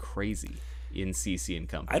most crazy in CC and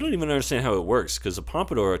Company. I don't even understand how it works, because a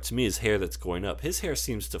pompadour to me is hair that's going up. His hair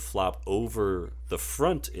seems to flop over the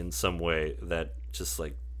front in some way that just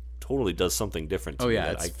like totally does something different to me. Oh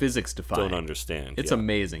yeah, it's physics defying. Don't understand. It's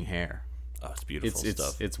amazing hair. Oh, it's beautiful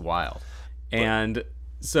stuff. It's wild. But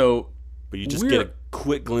you just get a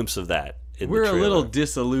quick glimpse of that in the trailer. We're a little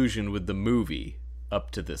disillusioned with the movie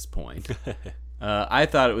up to this point. I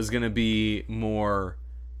thought it was going to be more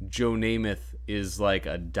Joe Namath is like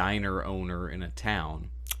a diner owner in a town.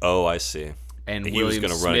 Oh, I see. And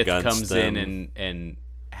William Smith comes in and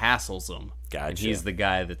hassles him. Gotcha. And he's the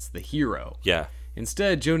guy that's the hero. Yeah.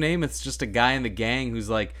 Instead, Joe Namath's just a guy in the gang who's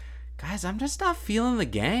like, guys, I'm just not feeling the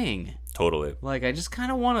gang. Totally. Like, I just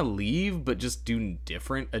kind of want to leave, but just do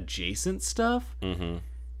different adjacent stuff. Mm-hmm.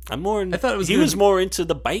 He was more into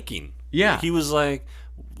the biking. Yeah. He was like,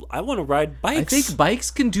 I want to ride bikes. I think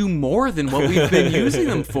bikes can do more than what we've been using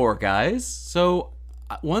them for, guys. So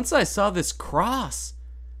once I saw this cross,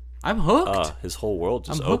 I'm hooked. His whole world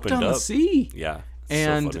just I'm hooked opened on up. The sea. Yeah.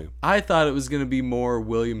 And so funny. I thought it was going to be more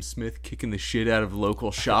William Smith kicking the shit out of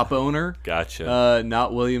local shop owner. Gotcha.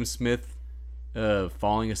 Not William Smith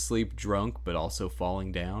falling asleep drunk, but also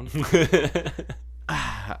falling down.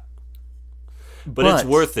 But it's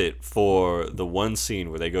worth it for the one scene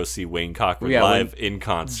where they go see Wayne Cochran live in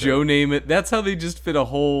concert. Joe Namath. That's how they just fit a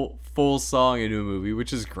whole full song into a movie,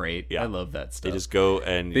 which is great. Yeah. I love that stuff. They just go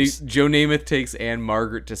and... Joe Namath takes Anne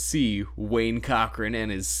Margaret to see Wayne Cochran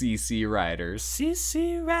and his CC Riders.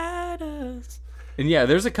 CC Riders. And yeah,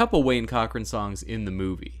 there's a couple Wayne Cochran songs in the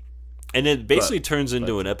movie. And it basically turns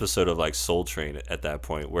into an episode of like Soul Train at that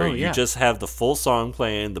point, where you just have the full song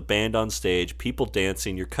playing, the band on stage, people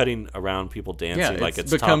dancing. You're cutting around people dancing like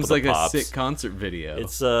it's becomes Top of the like Pops. A sick concert video.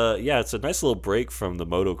 It's it's a nice little break from the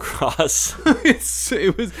motocross.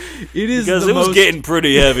 It is because it was getting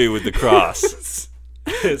pretty heavy with the cross.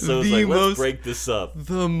 So it's like, let's break this up.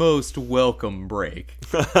 The most welcome break.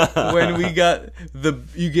 When we got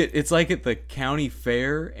it's like at the county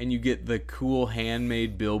fair, and you get the cool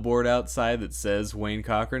handmade billboard outside that says Wayne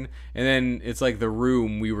Cochran, and then it's like the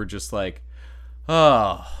room, we were just like,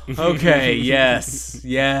 oh, okay, yes.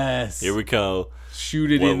 Here we go.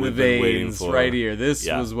 Shoot it in the veins right here. This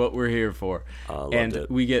was what we're here for. And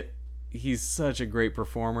it. He's such a great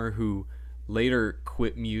performer who later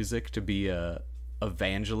quit music to be a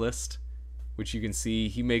evangelist, which you can see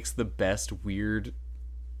he makes the best weird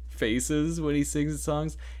faces when he sings his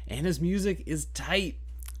songs, and his music is tight.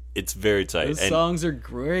 It's very tight. Those songs are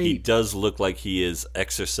great. He does look like he is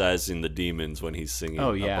exorcising the demons when he's singing.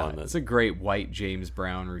 Oh yeah, it's a great white James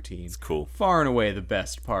Brown routine. It's cool. Far and away the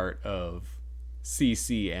best part of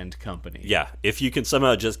CC and Company. Yeah, if you can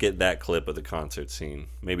somehow just get that clip of the concert scene,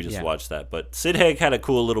 maybe just watch that. But Sid Haig had a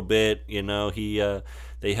cool little bit, you know.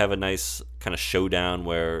 They have a nice kind of showdown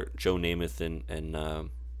where Joe Namath and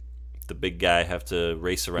the big guy have to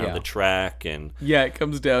race around the track, and it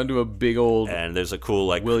comes down to a big old and there's a cool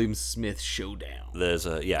like William Smith showdown. There's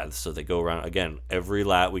so they go around again every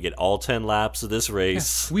lap. We get all 10 laps of this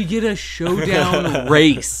race. We get a showdown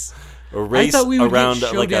race. A race I thought we would around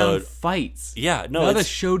get showdown fights. Yeah, no, not a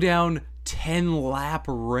showdown 10-lap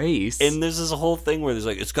race. And there's this whole thing where there's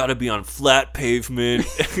like, it's got to be on flat pavement.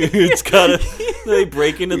 It's got to. They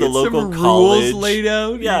break into the local college. Rules laid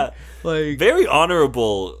out. Yeah, like very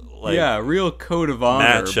honorable. Like, real code of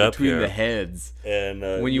honor between here. The heads. And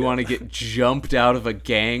when you want to get jumped out of a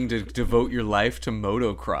gang to devote your life to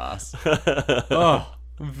motocross. Oh.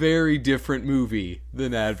 Very different movie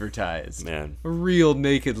than advertised. Man. A real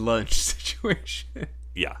naked lunch situation.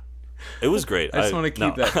 Yeah. It was great. I just want to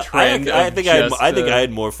keep that trend. I think I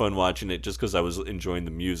had more fun watching it just because I was enjoying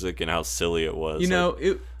the music and how silly it was. You know,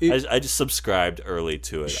 I just subscribed early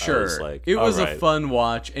to it. Sure. I was like, it was a fun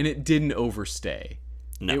watch, and it didn't overstay.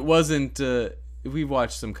 No. It wasn't. We've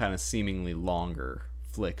watched some kind of seemingly longer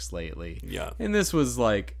flicks lately. Yeah. And this was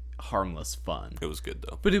like harmless fun. It was good,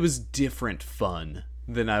 though. But it was different fun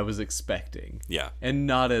than I was expecting. Yeah. And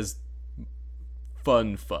not as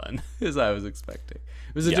fun as I was expecting.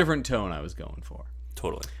 It was a different tone I was going for.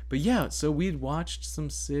 Totally. But yeah, so we'd watched some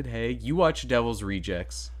Sid Haig. You watched Devil's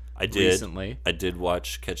Rejects. I did. Recently. I did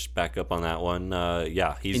catch back up on that one.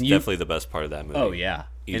 He's definitely the best part of that movie. Oh, yeah.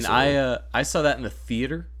 Easily. And I saw that in the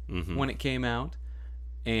theater when it came out.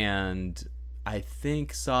 And I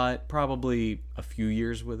think saw it probably a few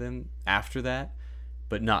years after that,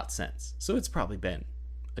 but not since. So it's probably been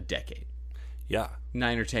a decade. Yeah.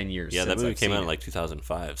 9 or 10 years. Yeah, since that movie came out in like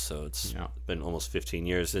 2005, so it's been almost 15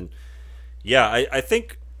 years. And yeah, I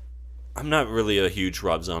think I'm not really a huge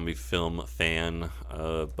Rob Zombie film fan,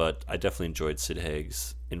 but I definitely enjoyed Sid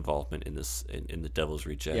Haig's involvement in this in the Devil's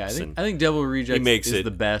Rejects. Yeah, I think Devil's Rejects is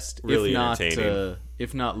the best, really entertaining.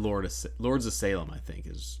 If not Lords of Salem, I think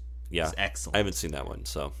is excellent. I haven't seen that one,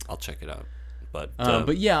 so I'll check it out.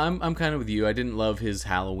 But yeah, I'm kind of with you. I didn't love his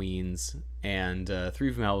Halloweens, and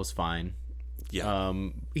Three from Hell was fine. Yeah.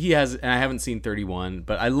 He has, and I haven't seen 31,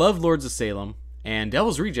 but I love Lords of Salem, and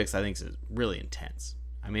Devil's Rejects I think is really intense.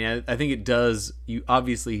 I mean, I think it does.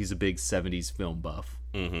 Obviously, he's a big 70s film buff.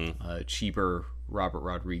 Mm-hmm. Cheaper Robert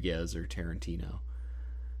Rodriguez or Tarantino.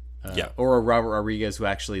 Or a Robert Rodriguez who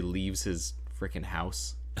actually leaves his freaking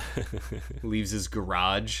house, leaves his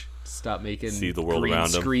garage to stop making the world green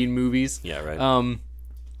around him. Screen movies. Yeah, right.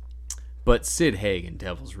 But Sid Haig in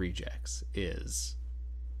Devil's Rejects is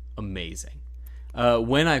amazing.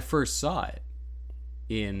 When I first saw it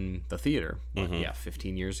in the theater,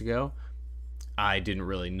 15 years ago, I didn't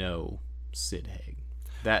really know Sid Haig.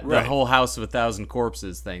 The whole House of a Thousand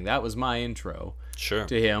Corpses thing, that was my intro to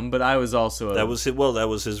him, but I was also that was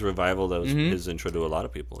his revival. That was his intro to a lot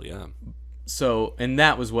of people. Yeah. So, and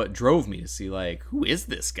that was what drove me to see, like, who is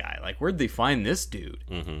this guy? Like, where'd they find this dude?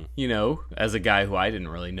 Mm-hmm. You know, as a guy who I didn't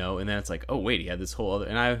really know. And then it's like, oh, wait, he had this whole other...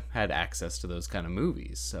 And I had access to those kind of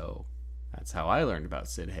movies. So that's how I learned about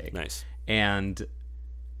Sid Haig. Nice. And,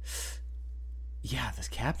 yeah, this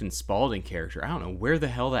Captain Spaulding character, I don't know where the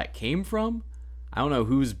hell that came from. I don't know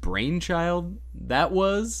whose brainchild that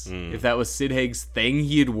was. If that was Sid Haig's thing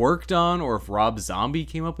he had worked on, or if Rob Zombie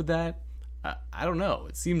came up with that. I don't know.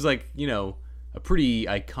 It seems like, you know, a pretty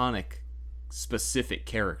iconic, specific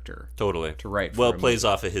character. Totally. To write for well, it plays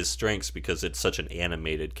off of his strengths because it's such an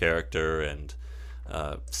animated character, and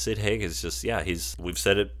Sid Haig is just, we've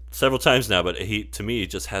said it several times now, but he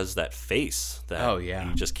just has that face that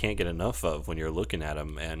you just can't get enough of when you're looking at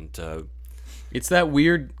him, and it's that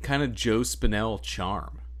weird kind of Joe Spinell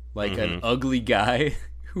charm. Like an ugly guy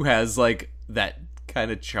who has like that kind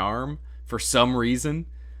of charm for some reason.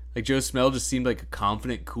 Like Joe Smell just seemed like a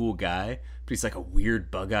confident, cool guy, but he's like a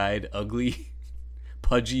weird, bug-eyed, ugly,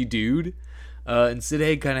 pudgy dude. And Sid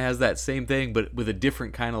Haig kind of has that same thing, but with a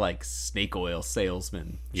different kind of like snake oil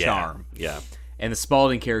salesman charm. Yeah. And the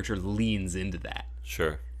Spaulding character leans into that.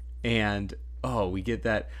 Sure. And we get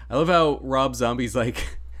that. I love how Rob Zombie's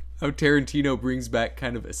like, how Tarantino brings back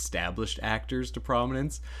kind of established actors to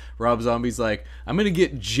prominence. Rob Zombie's like, I'm gonna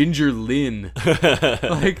get Ginger Lynn,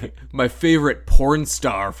 like my favorite porn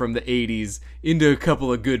star from the 80s, into a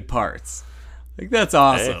couple of good parts. Like, that's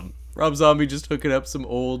awesome. Hey. Rob Zombie just hooking up some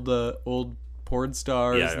old porn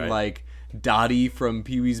stars, and like Dottie from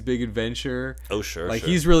Pee-wee's Big Adventure. Oh, sure. Like,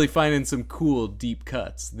 he's really finding some cool deep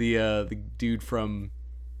cuts. The dude from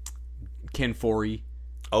Ken Foree.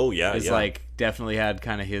 Oh, yeah, is like definitely had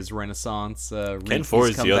kind of his renaissance. Ken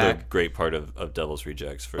Foree's the other great part of Devil's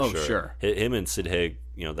Rejects, for sure. Oh, sure. Him and Sid Haig,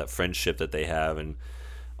 that friendship that they have, and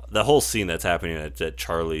the whole scene that's happening at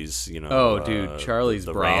Charlie's, Charlie's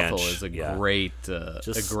the brothel ranch. is a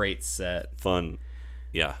great set. Fun,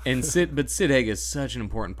 yeah. And Sid Haig is such an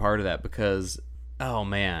important part of that because, oh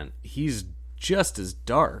man, he's just as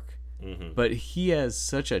dark, but he has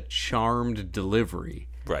such a charmed delivery.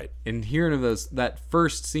 Right. And hearing of that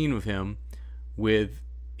first scene with him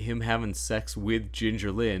having sex with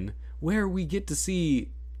Ginger Lynn, where we get to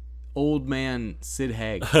see old man Sid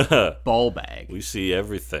Haig ball bag. We see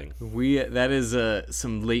everything. That is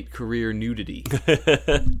some late career nudity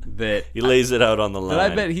that he lays it out on the line.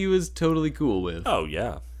 That I bet he was totally cool with. Oh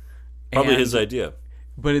yeah, probably his idea.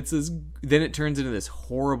 But then it turns into this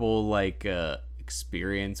horrible like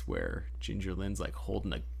experience where Ginger Lynn's like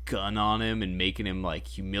holding a gun on him and making him like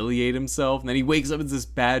humiliate himself, and then he wakes up in this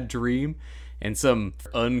bad dream, and some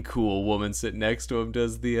uncool woman sitting next to him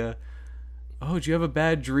does the did you have a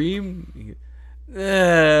bad dream?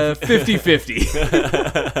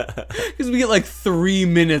 50-50. Because we get like 3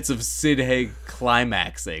 minutes of Sid Haig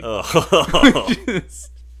climaxing.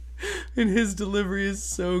 And his delivery is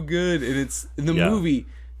so good, and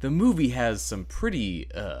the movie has some pretty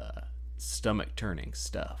stomach turning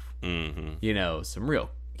stuff. Some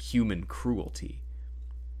real human cruelty,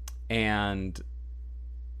 and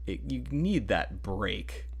you need that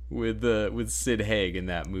break with Sid Haig in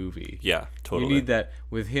that movie. Yeah, totally. You need that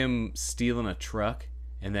with him stealing a truck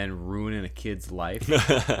and then ruining a kid's life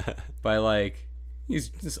by like, he's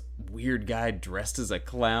this weird guy dressed as a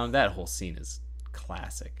clown. That whole scene is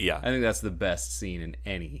classic. Yeah, I think that's the best scene in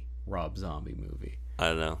any Rob Zombie movie. I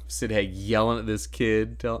don't know. Sid Haig yelling at this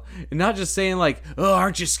kid, and not just saying like, "Oh,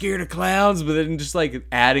 aren't you scared of clowns?" But then just like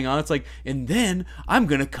adding on, it's like, "And then I'm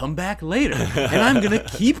gonna come back later, and I'm gonna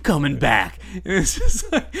keep coming back." And it's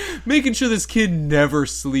just like making sure this kid never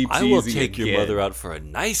sleeps. I will take your mother out for a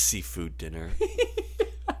nice seafood dinner.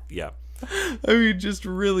 Yeah. I mean, just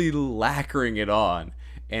really lacquering it on,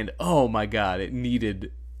 and oh my god,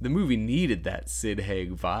 the movie needed that Sid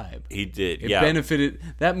Haig vibe. He did,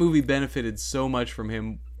 That movie benefited so much from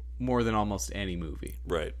him more than almost any movie.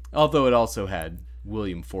 Right. Although it also had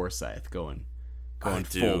William Forsythe going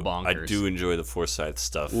full bonkers. I do enjoy the Forsythe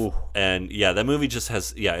stuff. Ooh. And yeah, that movie just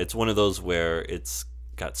has, it's one of those where it's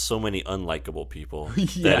got so many unlikable people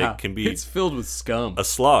that it can be... It's filled with scum. A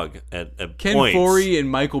slog at Ken points. Foree and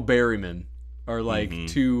Michael Berryman are like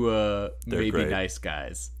two maybe great. Nice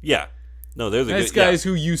guys. Yeah. No, they're the nice guys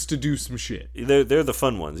who used to do some shit. They're the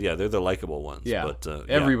fun ones. Yeah, they're the likable ones. Yeah, but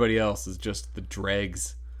everybody else is just the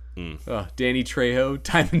dregs. Danny Trejo,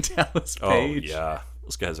 Diamond Dallas Page. Oh yeah,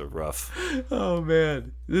 those guys are rough. Oh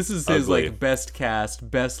man, this is his like best cast,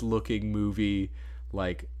 best looking movie.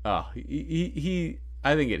 Like, he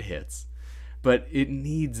I think it hits, but it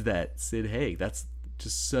needs that Sid Haig. That's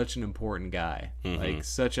just such an important guy. Like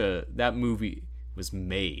that movie was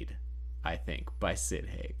made, I think, by Sid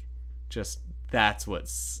Haig. Just that's what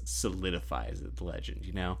solidifies the legend,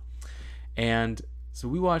 And so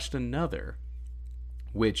we watched another,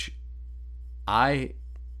 which I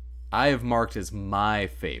have marked as my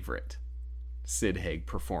favorite Sid Haig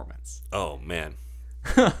performance. Oh man,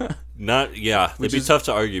 it'd be tough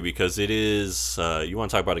to argue because it is. You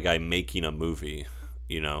want to talk about a guy making a movie,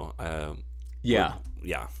 Yeah.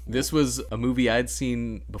 Yeah. This was a movie I'd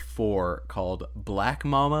seen before called Black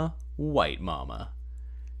Mama, White Mama.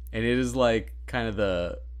 And it is like kind of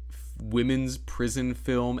the women's prison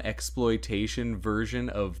film exploitation version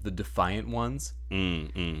of The Defiant Ones.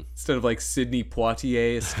 Instead of like Sidney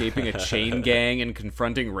Poitier escaping a chain gang and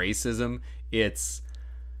confronting racism, it's...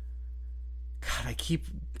 God,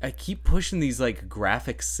 I keep pushing these like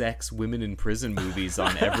graphic sex women in prison movies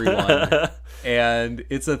on everyone. And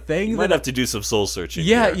it's a thing you might have to do some soul searching.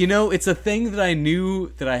 Yeah, here. It's a thing that I knew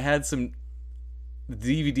that I had some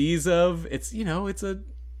DVDs of. It's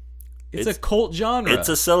It's a cult genre. It's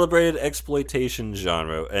a celebrated exploitation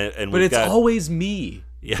genre, and but it's always me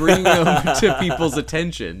bringing them to people's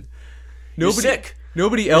attention.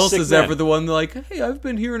 Nobody else is ever the one like, hey, I've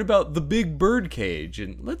been hearing about the Big Bird Cage,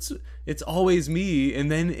 and it's always me,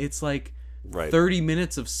 and then it's like 30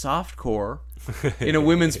 minutes of softcore in a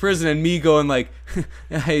women's prison, and me going like,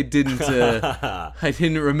 I didn't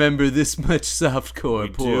remember this much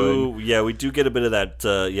softcore porn. We do get a bit of that.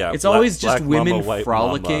 It's always just Black women Mama,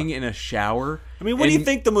 frolicking in a shower. I mean, what do you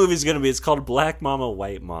think the movie's going to be? It's called Black Mama,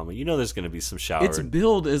 White Mama. You know, there's going to be some shower. It's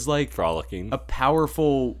billed as like frolicking, a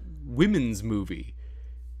powerful women's movie,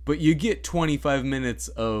 but you get 25 minutes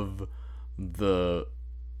of the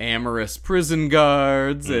amorous prison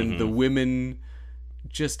guards and the women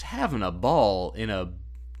just having a ball in a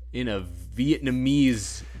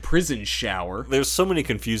Vietnamese prison shower. There's so many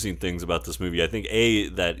confusing things about this movie. I think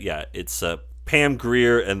it's Pam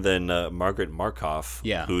Grier and then Margaret Markov,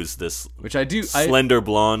 who's this slender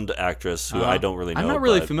blonde actress who I don't really know. I'm not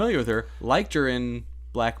really familiar with her. Liked her in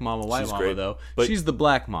Black Mama, White Mama great, though. But she's the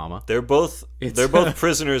Black Mama. They're both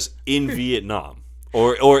prisoners in Vietnam.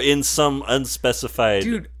 Or in some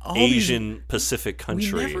unspecified Asian Pacific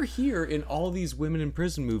country. We never hear in all these women in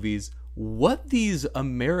prison movies what these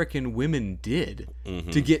American women did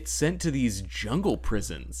to get sent to these jungle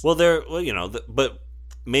prisons. But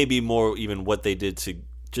maybe more even what they did to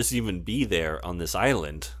just even be there on this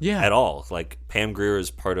island at all. Like, Pam Grier is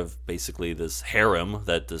part of basically this harem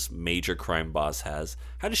that this major crime boss has.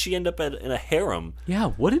 How does she end up in a harem?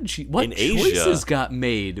 Yeah, what choices got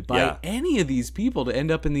made by any of these people to end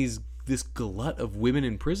up in this glut of women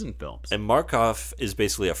in prison films? And Markov is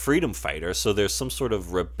basically a freedom fighter, so there's some sort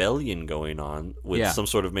of rebellion going on with some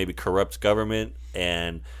sort of maybe corrupt government.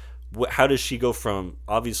 And how does she go from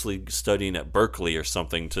obviously studying at Berkeley or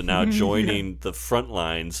something to now joining the front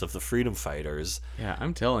lines of the freedom fighters? Yeah,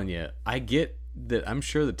 I'm telling you, I get that. I'm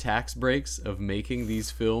sure the tax breaks of making these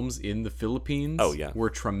films in the Philippines were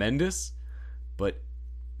tremendous, but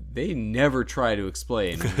they never try to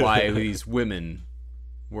explain why these women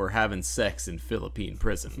were having sex in Philippine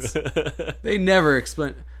prisons. They never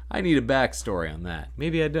explain. I need a backstory on that.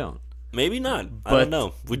 Maybe I don't. Maybe not. But I don't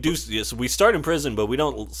know. We do. Yes, we start in prison, but we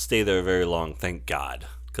don't stay there very long. Thank God,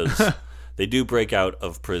 because they do break out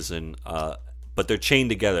of prison. But they're chained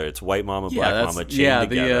together. It's White Mama, Black Mama chained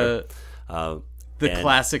together. The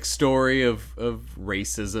classic story of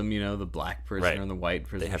racism. You know, the black prisoner and the white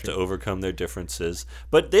prisoner. They have to overcome their differences,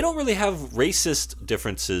 but they don't really have racist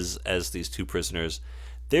differences as these two prisoners.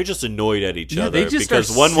 They're just annoyed at each other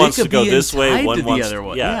because one wants to go this way, one wants the other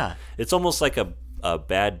one. Yeah, it's almost like a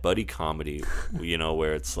bad buddy comedy,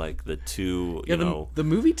 where it's like the two. The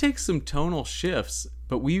movie takes some tonal shifts,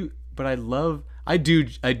 but I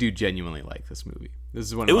do genuinely like this movie. This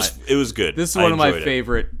is it was good. This is one of my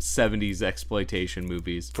favorite 70s exploitation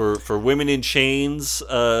movies. For women in chains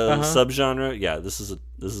subgenre. Yeah, this is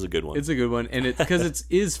a good one. It's a good one, and because it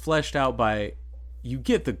is fleshed out by, you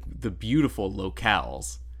get the beautiful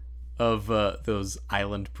locales of those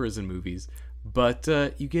island prison movies, but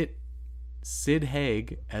you get Sid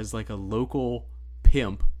Haig as like a local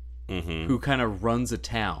pimp who kind of runs a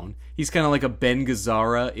town. He's kind of like a Ben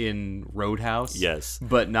Gazzara in Roadhouse,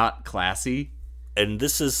 but not classy. And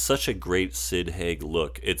this is such a great Sid Haig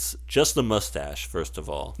look. It's just the mustache, first of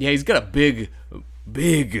all. Yeah, he's got a big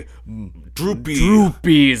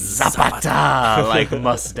droopy Zapata like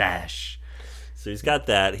mustache. So he's got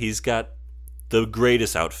that. He's got the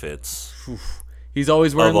greatest outfits. He's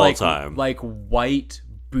always wearing like white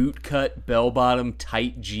bootcut bell-bottom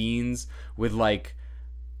tight jeans with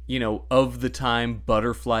of the time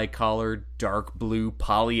butterfly collar, dark blue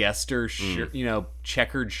polyester shirt,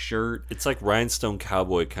 checkered shirt. It's like rhinestone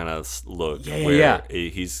cowboy kind of look. Yeah.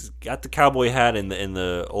 He's got the cowboy hat in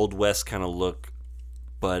the Old West kind of look,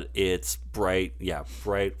 but it's bright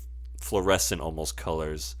fluorescent almost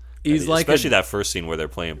colors. Especially that first scene where they're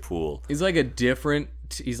playing pool. He's like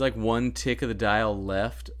he's like one tick of the dial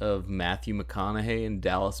left of Matthew McConaughey in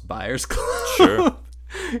Dallas Buyers Club. Sure.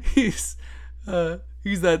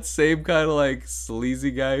 He's that same kind of like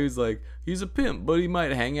sleazy guy who's like, he's a pimp, but he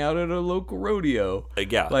might hang out at a local rodeo.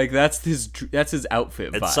 Like that's his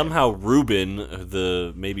outfit. And vibe. Somehow Ruben,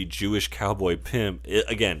 the maybe Jewish cowboy pimp,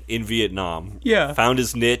 again in Vietnam, found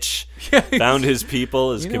his niche, found his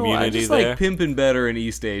people, his community. I just there. Like pimping better in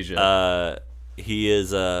East Asia. He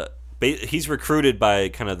is he's recruited by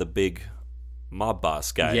kind of the big mob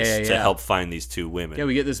boss guys to help find these two women. Yeah,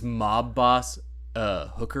 we get this mob boss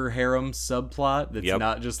hooker harem subplot that's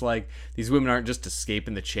not just like these women aren't just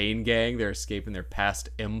escaping the chain gang, they're escaping their past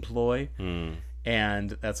employ. And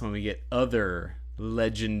that's when we get other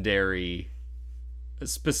legendary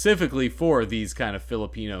specifically for these kind of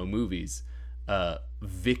Filipino movies,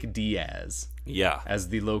 Vic Diaz. Yeah. As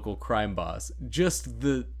the local crime boss. Just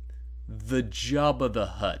the Jabba the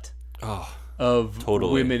Hutt of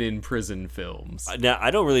women in prison films. Now,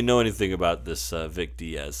 I don't really know anything about this Vic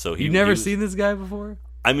Diaz. So You've never seen this guy before?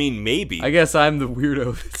 I mean, maybe. I guess I'm the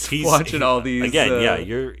weirdo that's watching all these. Again, yeah,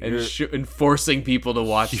 you're and forcing people to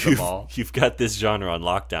watch them all. You've got this genre on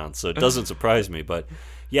lockdown, so it doesn't surprise me. But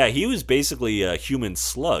yeah, he was basically a human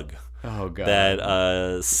slug. Oh god!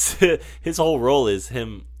 That his whole role is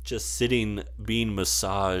him just sitting, being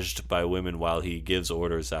massaged by women while he gives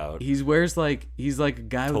orders out. He's like a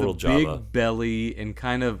guy Total with a big belly and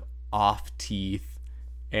kind of off teeth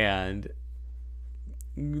and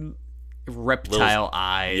reptile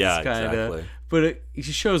eyes, yeah, kind of. exactly. But he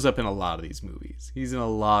shows up in a lot of these movies. He's in a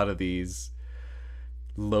lot of these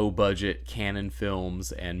low-budget canon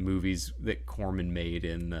films and movies that Corman made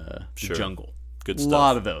in the jungle. Good stuff. A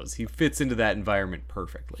lot of those. He fits into that environment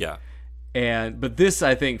perfectly. Yeah. But this,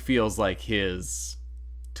 I think, feels like his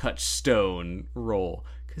touchstone role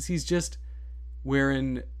because he's just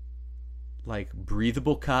wearing like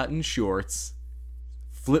breathable cotton shorts,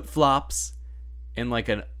 flip-flops, and like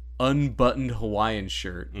an unbuttoned Hawaiian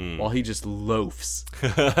shirt while he just loafs.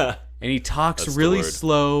 And he talks really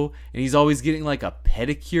slow, and he's always getting like a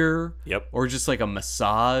pedicure, or just like a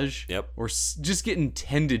massage, or just getting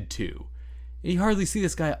tended to. And you hardly see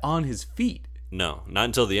this guy on his feet. No, not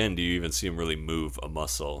until the end do you even see him really move a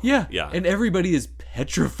muscle. Yeah. And everybody is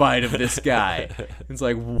petrified of this guy. It's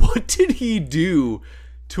like, what did he do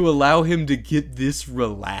to allow him to get this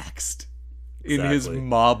relaxed in his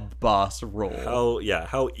mob boss role?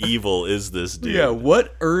 How evil is this dude? Yeah,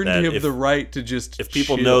 what earned him the right to just If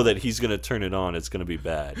people know that he's going to turn it on, it's going to be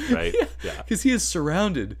bad, right? Yeah. Because he is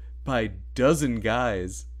surrounded by a dozen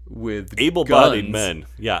guys with able-bodied guns. men.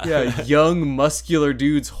 Yeah, young, muscular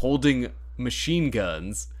dudes holding machine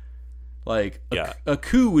guns. Like, a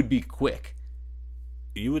coup would be quick.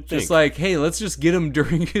 You would think. Just like, hey, let's just get him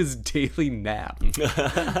during his daily nap.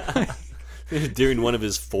 During one of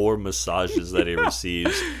his 4 massages that he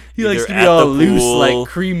receives. He likes to be all loose like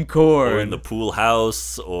cream corn. Or in the pool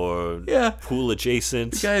house or pool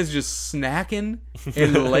adjacent. The guy is just snacking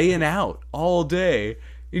and laying out all day.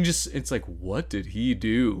 And it's like, what did he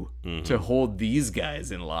do to hold these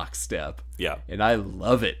guys in lockstep? Yeah. And I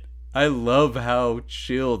love it. I love how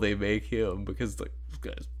chill they make him because like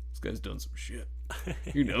this guy's done some shit.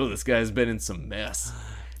 You know this guy's been in some mess.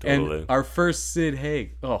 Totally. And our first Sid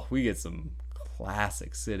Haig, we get some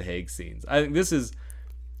classic Sid Haig scenes. I think this is,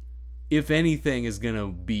 if anything, is gonna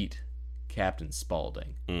beat Captain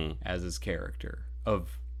Spaulding as his character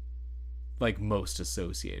of like most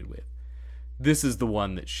associated with. This is the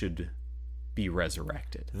one that should be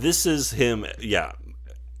resurrected. This is him,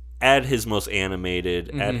 at his most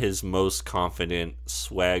animated, at his most confident,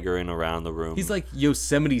 swaggering around the room. He's like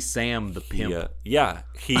Yosemite Sam the pimp.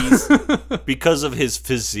 He's because of his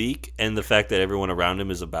physique and the fact that everyone around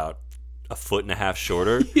him is about 1.5 feet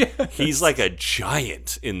shorter. He's like a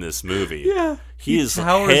giant in this movie. Yeah, he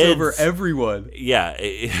towers over everyone. Yeah,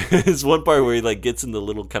 it's one part where he like gets in the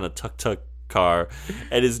little kind of tuk car,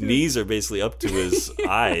 and his knees are basically up to his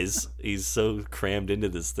eyes. He's so crammed into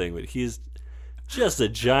this thing, but he's just a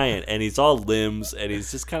giant, and he's all limbs, and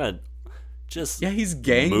he's just kind of he's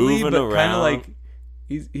gangly, but kind of like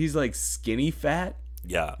he's like skinny fat.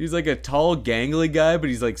 Yeah, he's like a tall gangly guy, but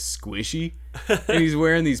he's like squishy, and he's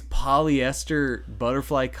wearing these polyester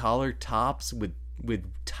butterfly collar tops with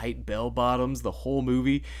tight bell bottoms the whole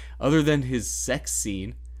movie, other than his sex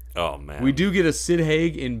scene. Oh man, we do get a Sid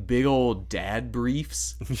Haig in big old dad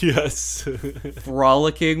briefs. Yes,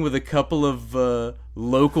 frolicking with a couple of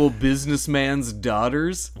local businessman's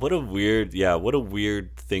daughters. What a weird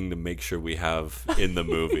thing to make sure we have in the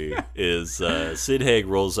movie is Sid Haig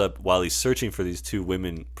rolls up while he's searching for these 2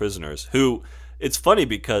 women prisoners who. It's funny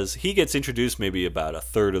because he gets introduced maybe about a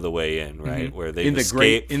third of the way in, right? Where they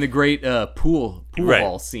escaped in the great pool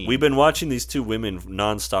hall scene. We've been watching these 2 women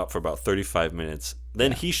nonstop for about 35 minutes.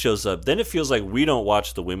 Then he shows up. Then it feels like we don't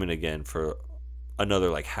watch the women again for another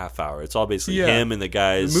like half hour. It's all basically him and the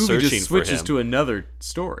guys searching for him. The movie just switches to another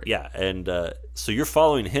story. Yeah, and so you're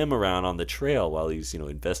following him around on the trail while he's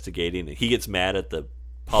investigating, and he gets mad at the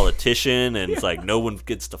politician, and it's like no one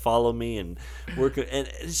gets to follow me and work, and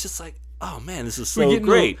it's just like. Oh man, this is so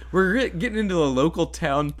great. We're getting into the local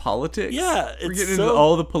town politics. Yeah, we're getting into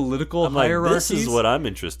all the political hierarchies. Like, this is what I'm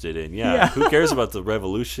interested in. Yeah. Who cares about the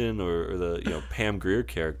revolution or the Pam Grier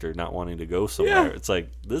character not wanting to go somewhere? Yeah. It's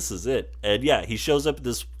like this is it. And he shows up at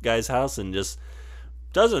this guy's house and just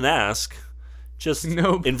doesn't ask, just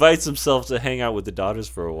invites himself to hang out with the daughters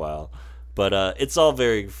for a while. But it's all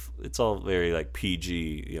very like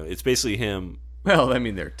PG. You know, it's basically him. Well, I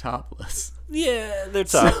mean, they're topless. Yeah, they're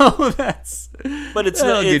topless. So that's. But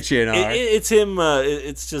that'll get you an R. It's him.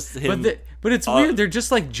 It's just him. But it's weird. They're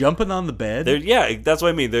just like jumping on the bed. Yeah, that's what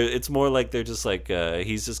I mean. It's more like they're just like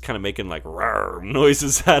he's just kind of making like rawr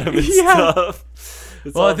noises at him and stuff.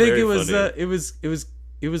 Well, I think it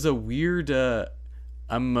was a weird.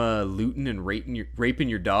 I'm looting and raping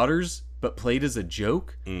your daughters, but played as a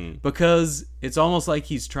joke because it's almost like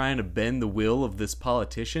he's trying to bend the will of this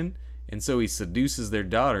politician, and so he seduces their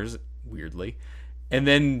daughters weirdly, and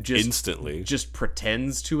then just instantly just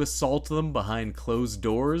pretends to assault them behind closed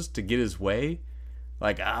doors to get his way.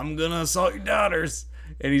 Like, I'm gonna assault your daughters,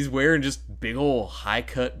 and he's wearing just big old high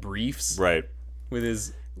cut briefs, right? With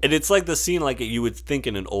his. And it's like the scene like you would think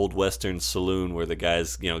in an old Western saloon where the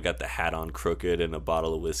guy's, got the hat on crooked and a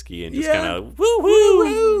bottle of whiskey and just kind of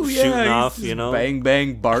woo shooting off, bang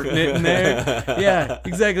bang Barton it in there. Yeah,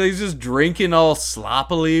 exactly. He's just drinking all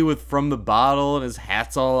sloppily from the bottle, and his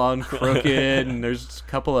hat's all on crooked, and there's a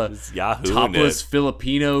couple of topless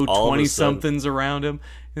Filipino 20-somethings around him,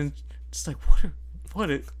 and just like what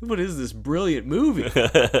is this brilliant movie?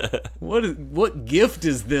 What gift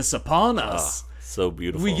is this upon us? So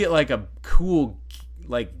beautiful. We get like a cool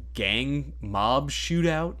like gang mob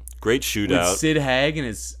shootout. Great shootout. With Sid Haig and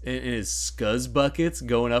his scuzz buckets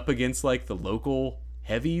going up against like the local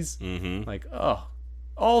heavies. Mm-hmm. Like,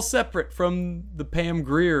 all separate from the Pam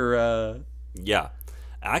Grier. Yeah.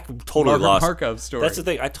 I totally lost. Markov story. That's the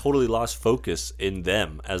thing. I totally lost focus in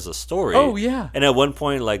them as a story. Oh yeah. And at one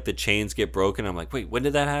point, like the chains get broken. I'm like, wait, when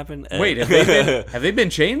did that happen? And wait, have they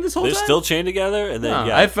been chained this whole time? They're still chained together. And then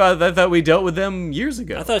I thought we dealt with them years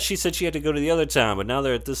ago. I thought she said she had to go to the other town, but now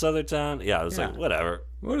they're at this other town. Yeah, I was like, whatever.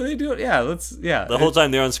 What are they doing? Yeah, The whole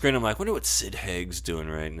time they're on screen, I'm like, wonder what Sid Haig's doing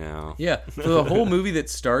right now. Yeah. So the whole movie that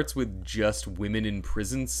starts with just women in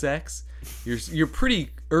prison sex, you're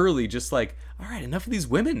pretty early, just like, all right, enough of these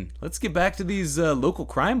women. Let's get back to these local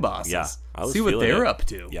crime bosses. Yeah, see what they're up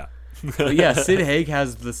to. Yeah. But yeah, Sid Haig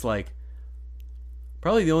has this like,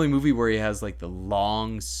 probably the only movie where he has like the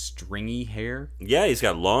long stringy hair. Yeah, he's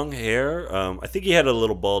got long hair. I think he had a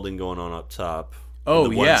little balding going on up top.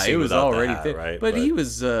 Oh yeah, it was already thick, thick. right? But he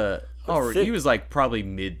was he was like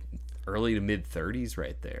probably early to mid 30s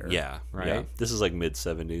right there. Yeah, right. Yeah. This is like mid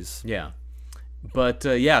 70s. Yeah, but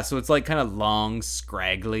so it's like kind of long,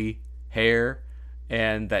 scraggly hair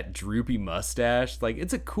and that droopy mustache. Like,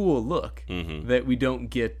 it's a cool look that we don't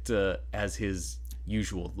get as his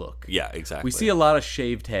usual look. Yeah, exactly. We see a lot of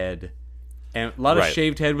shaved head. And a lot of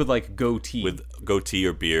shaved head with like goatee. With goatee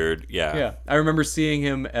or beard, yeah. Yeah. I remember seeing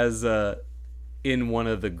him as in one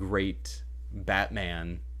of the great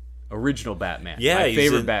original Batman. Yeah, my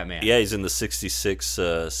favorite Batman. Yeah, he's in the 66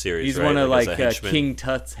 series. He's right? one of like King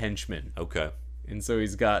Tut's henchmen. Okay. And so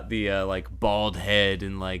he's got the like bald head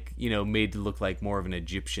and like, made to look like more of an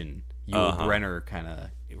Egyptian Yul Brenner kind of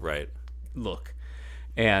look.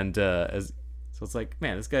 And so it's like,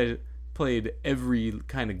 man, this guy played every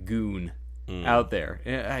kind of goon out there.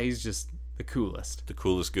 And, he's just the coolest. The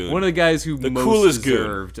coolest goon. One of the guys who most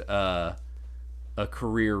deserved a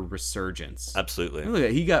career resurgence. Absolutely. Look at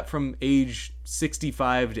that. He got from age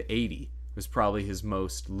 65 to 80 was probably his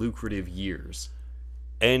most lucrative years.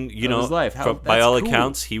 And, his life. By all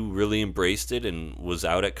accounts, he really embraced it and was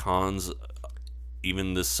out at cons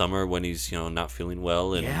even this summer when he's, not feeling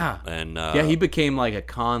well. And, he became like a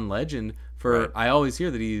con legend I always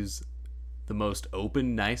hear that he's the most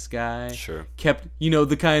open, nice guy. Sure. Kept,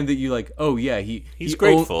 the kind that you like, oh yeah, he's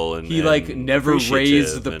grateful. He never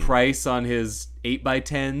raised the price on his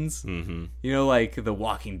 8x10s. Mm-hmm. Like the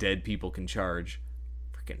Walking Dead people can charge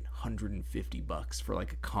 $150 for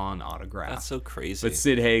like a con autograph. That's so crazy. But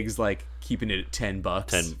Sid Haig's like keeping it at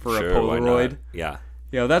 $10 for a Polaroid. Yeah.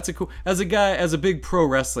 That's a cool. As a big pro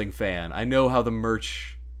wrestling fan, I know how the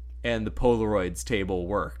merch and the Polaroids table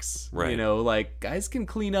works. Right. Like guys can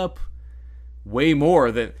clean up way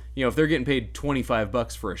more than if they're getting paid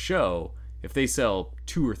 $25 for a show. If they sell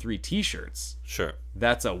 2 or 3 T-shirts, sure,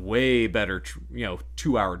 that's a way better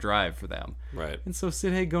 2-hour drive for them. Right. And so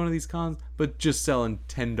Sid Haig going to these cons, but just selling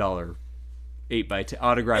 $10 8x10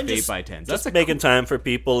 autographed 8x10s. That's making time for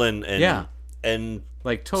people and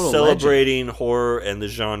like total celebrating legend. Horror and the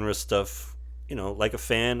genre stuff. Like a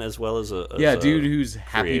fan as well as a dude who's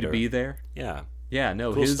happy creator. to be there. Yeah.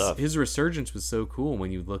 No, cool his resurgence was so cool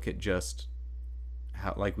when you look at just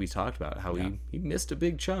how, like we talked about, how he missed a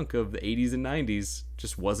big chunk of the 80s and 90s,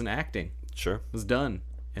 just wasn't acting. Sure. Was done.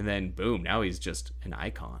 And then boom, now he's just an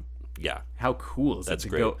icon. Yeah. How cool is That's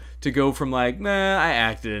it to go from like, I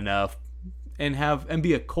acted enough and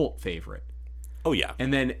be a cult favorite. Oh, yeah.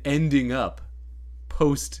 And then ending up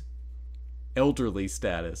post elderly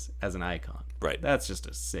status as an icon. Right. That's just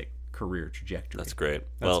a sick career trajectory. That's great.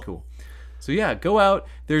 That's cool. So yeah, go out.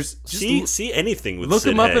 There's just see anything with look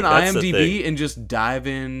Sid him up Haig. in That's the IMDb thing. and just dive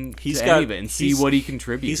in to any of it and see what he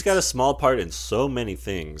contributes. He's got a small part in so many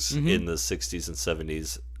things in the 60s and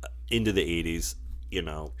 70s, into the 80s. You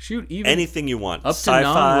know, shoot, even anything you want. Up Sci-fi. to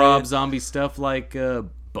non-Rob Zombie stuff like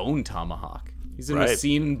Bone Tomahawk. He's in a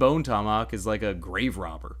scene in Bone Tomahawk as like a grave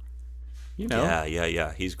robber. You know?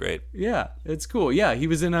 Yeah. He's great. Yeah, it's cool. Yeah, he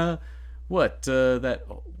was in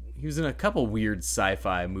he was in a couple weird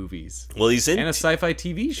sci-fi movies. Well, he's in and a sci-fi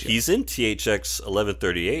TV show. He's in THX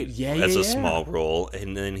 1138 as a small role,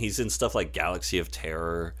 and then he's in stuff like Galaxy of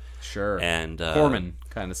Terror. Sure. And Corman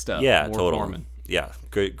kind of stuff. Yeah, More totally. Corman. Yeah,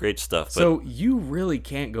 great stuff. But so you really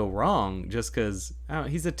can't go wrong just because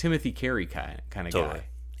he's a Timothy Carey kind of guy.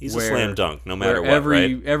 He's a slam dunk, no matter what.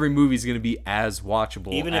 Every movie's going to be as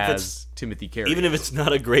watchable as Timothy Carey. Even if it's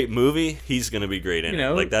not a great movie, he's going to be great in it.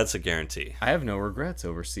 Like, that's a guarantee. I have no regrets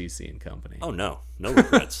over CC and Company. Oh, no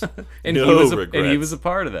regrets. And no regrets. And he was a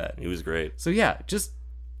part of that. He was great. So yeah, just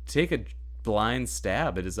take a blind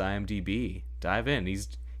stab at his IMDb. Dive in.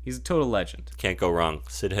 He's a total legend. Can't go wrong.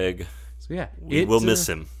 Sid Haig. So yeah, we'll miss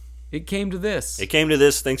him. It came to this.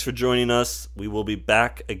 Thanks for joining us. We will be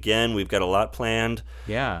back again. We've got a lot planned.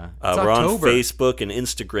 Yeah. We're on Facebook and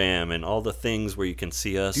Instagram and all the things where you can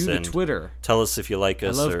see us. Do the and Twitter. Tell us if you like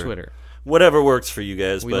us. I love Twitter. Whatever works for you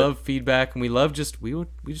guys. We love feedback, and we love we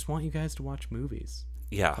just want you guys to watch movies.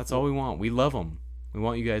 Yeah. That's all we want. We love them. We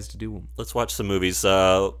want you guys to do them. Let's watch some movies.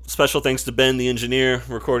 Special thanks to Ben, the engineer,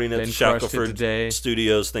 recording at the Shackelford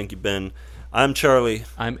Studios. Thank you, Ben. I'm Charlie.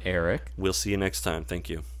 I'm Eric. We'll see you next time. Thank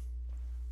you.